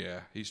 fuck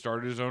yeah. He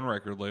started his own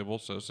record label,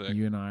 so sick.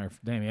 You and I are.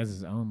 Damn, he has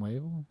his own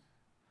label.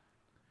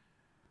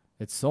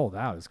 It's sold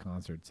out, his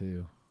concert,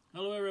 too.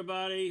 Hello,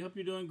 everybody. Hope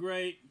you're doing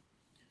great.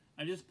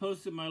 I just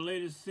posted my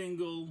latest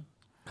single.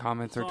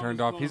 Comments The are song turned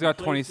is off. called He's got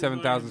Places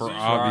 27,000 For Like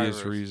obvious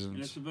subscribers. And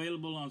it's reasons.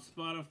 available on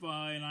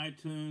Spotify and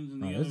iTunes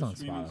and Oh, the it is other on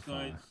streaming Spotify.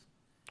 sites.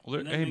 Well,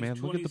 And that hey, makes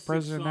man, look at the 26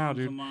 president now, songs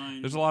dude. of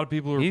mine. There's a lot of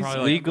people who are He's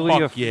probably legally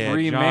like, a fuck yeah,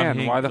 free John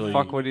man. Why the Hinckley.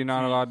 fuck would he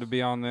not allowed to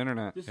be on the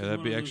internet? This Yeah, is that'd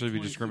one be of actually those be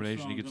 26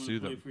 discrimination. You songs could I'm sue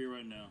gonna them. play for you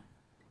right now.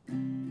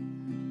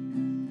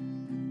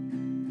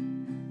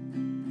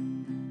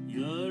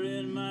 You're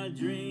in my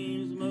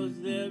dreams most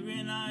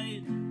every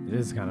night. It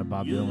is kind of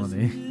Bob You're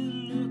Dylan-y. still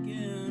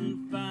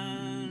looking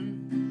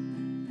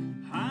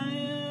fine.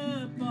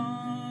 High up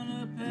on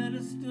a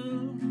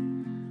pedestal.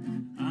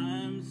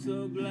 I'm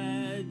so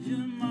glad you're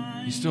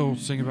mine. He's still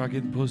singing about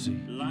getting pussy.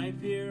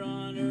 Life here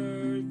on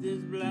earth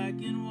is black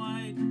and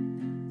white.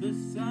 The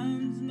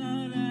sun's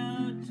not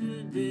out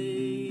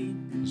today.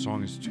 The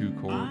song is 2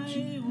 chords.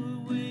 I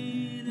will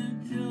wait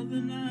until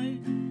the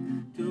night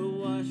to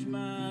wash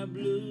my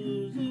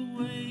blues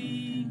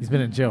away. He's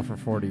been in jail for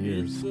 40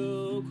 years.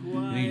 So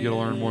You think you gotta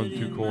learn more than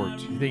 2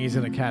 chords? You think he's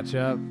going to catch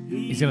up?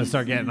 He's going to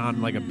start getting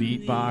on like a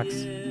beatbox?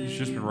 He's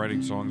just been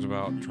writing songs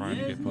about trying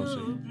to get pussy.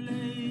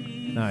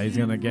 No, he's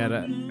going to get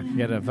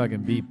a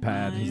fucking beat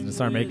pad. He's going to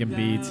start making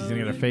beats. He's going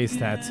to get a face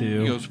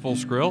tattoo. He goes full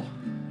Skrill?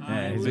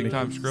 Yeah, he's Big a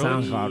time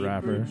Skrillex? SoundCloud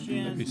rapper.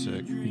 That'd be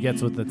sick. He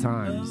gets with the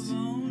times.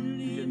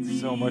 Getting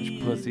so much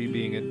pussy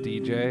being a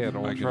DJ at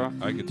Ultra.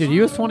 I could Dude, he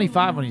was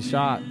 25 when he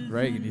shot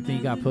Reagan. Do you think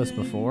he got puss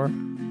before?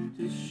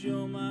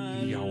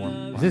 he got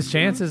one. Is his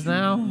chances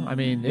now? I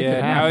mean, it Yeah,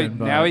 could now, happen,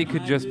 but now he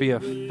could just be a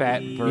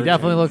fat virgin. he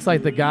definitely looks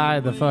like the guy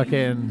the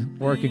fucking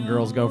working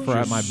girls go for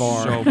at my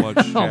bar So much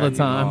all the jacking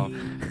time.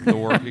 off. The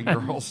working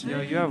girls. Yo,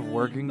 you have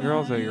working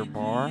girls at your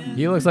bar?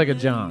 He looks like a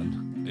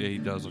John. Yeah, he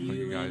does look like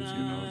a guy who's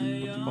getting off.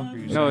 What the fuck are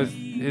you No,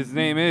 saying? his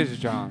name is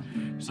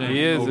John. Saying He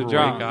is a overweight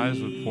John. guys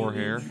with poor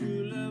hair.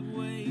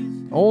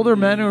 Older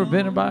men who have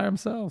been by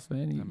themselves,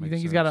 man. You That think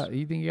makes he's got sense. a?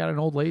 You think he got an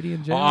old lady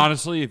in jail? Well,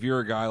 honestly, if you're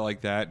a guy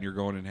like that and you're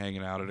going and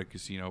hanging out at a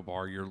casino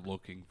bar, you're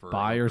looking for a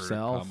By hooker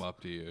yourself? to come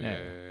up to you. Yeah. Yeah.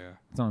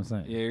 That's what I'm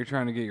saying. Yeah, you're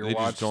trying to get your They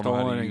just watch don't know how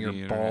to stolen and use your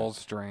the internet. balls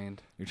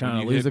strained. You're trying When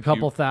to you lose hit a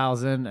couple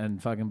thousand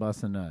and fucking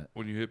bust a nut.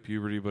 When you hit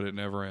puberty, but it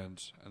never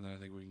ends, and then I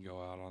think we can go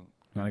out on.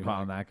 You want to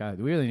call on that guy?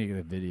 We really need to get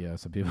a video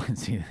so people can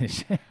see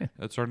this shit.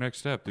 That's our next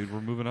step, dude.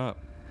 We're moving up.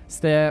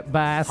 Step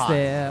by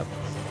step.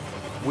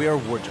 We are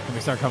Woodger. Can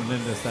we start coming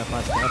into step by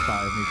step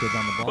by New Kids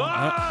on the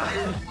Block?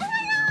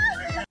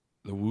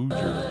 The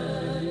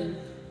Wooger.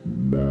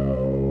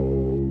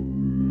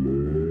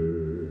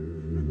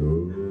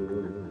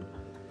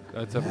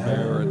 That's a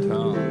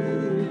baritone.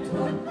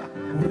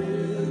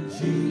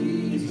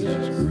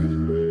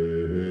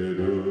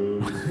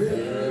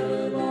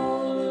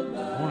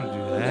 I want to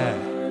do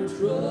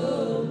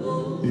that.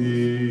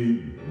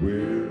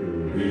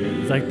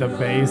 It's like the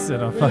bass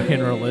in a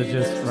fucking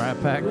religious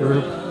Rat Pack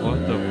group. What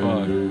the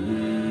fuck?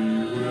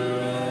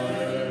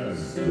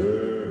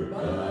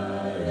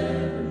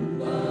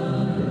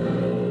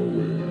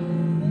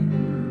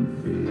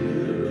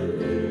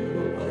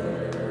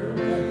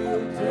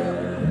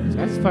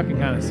 That's fucking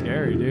kind of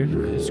scary,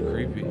 dude. It's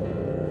creepy. You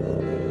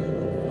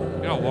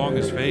know how long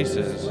his face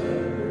is.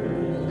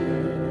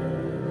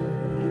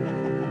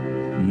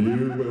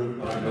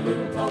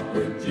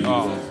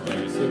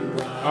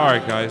 Oh. All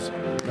right, guys.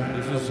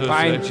 This is so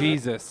Find sick.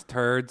 Jesus,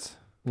 turds.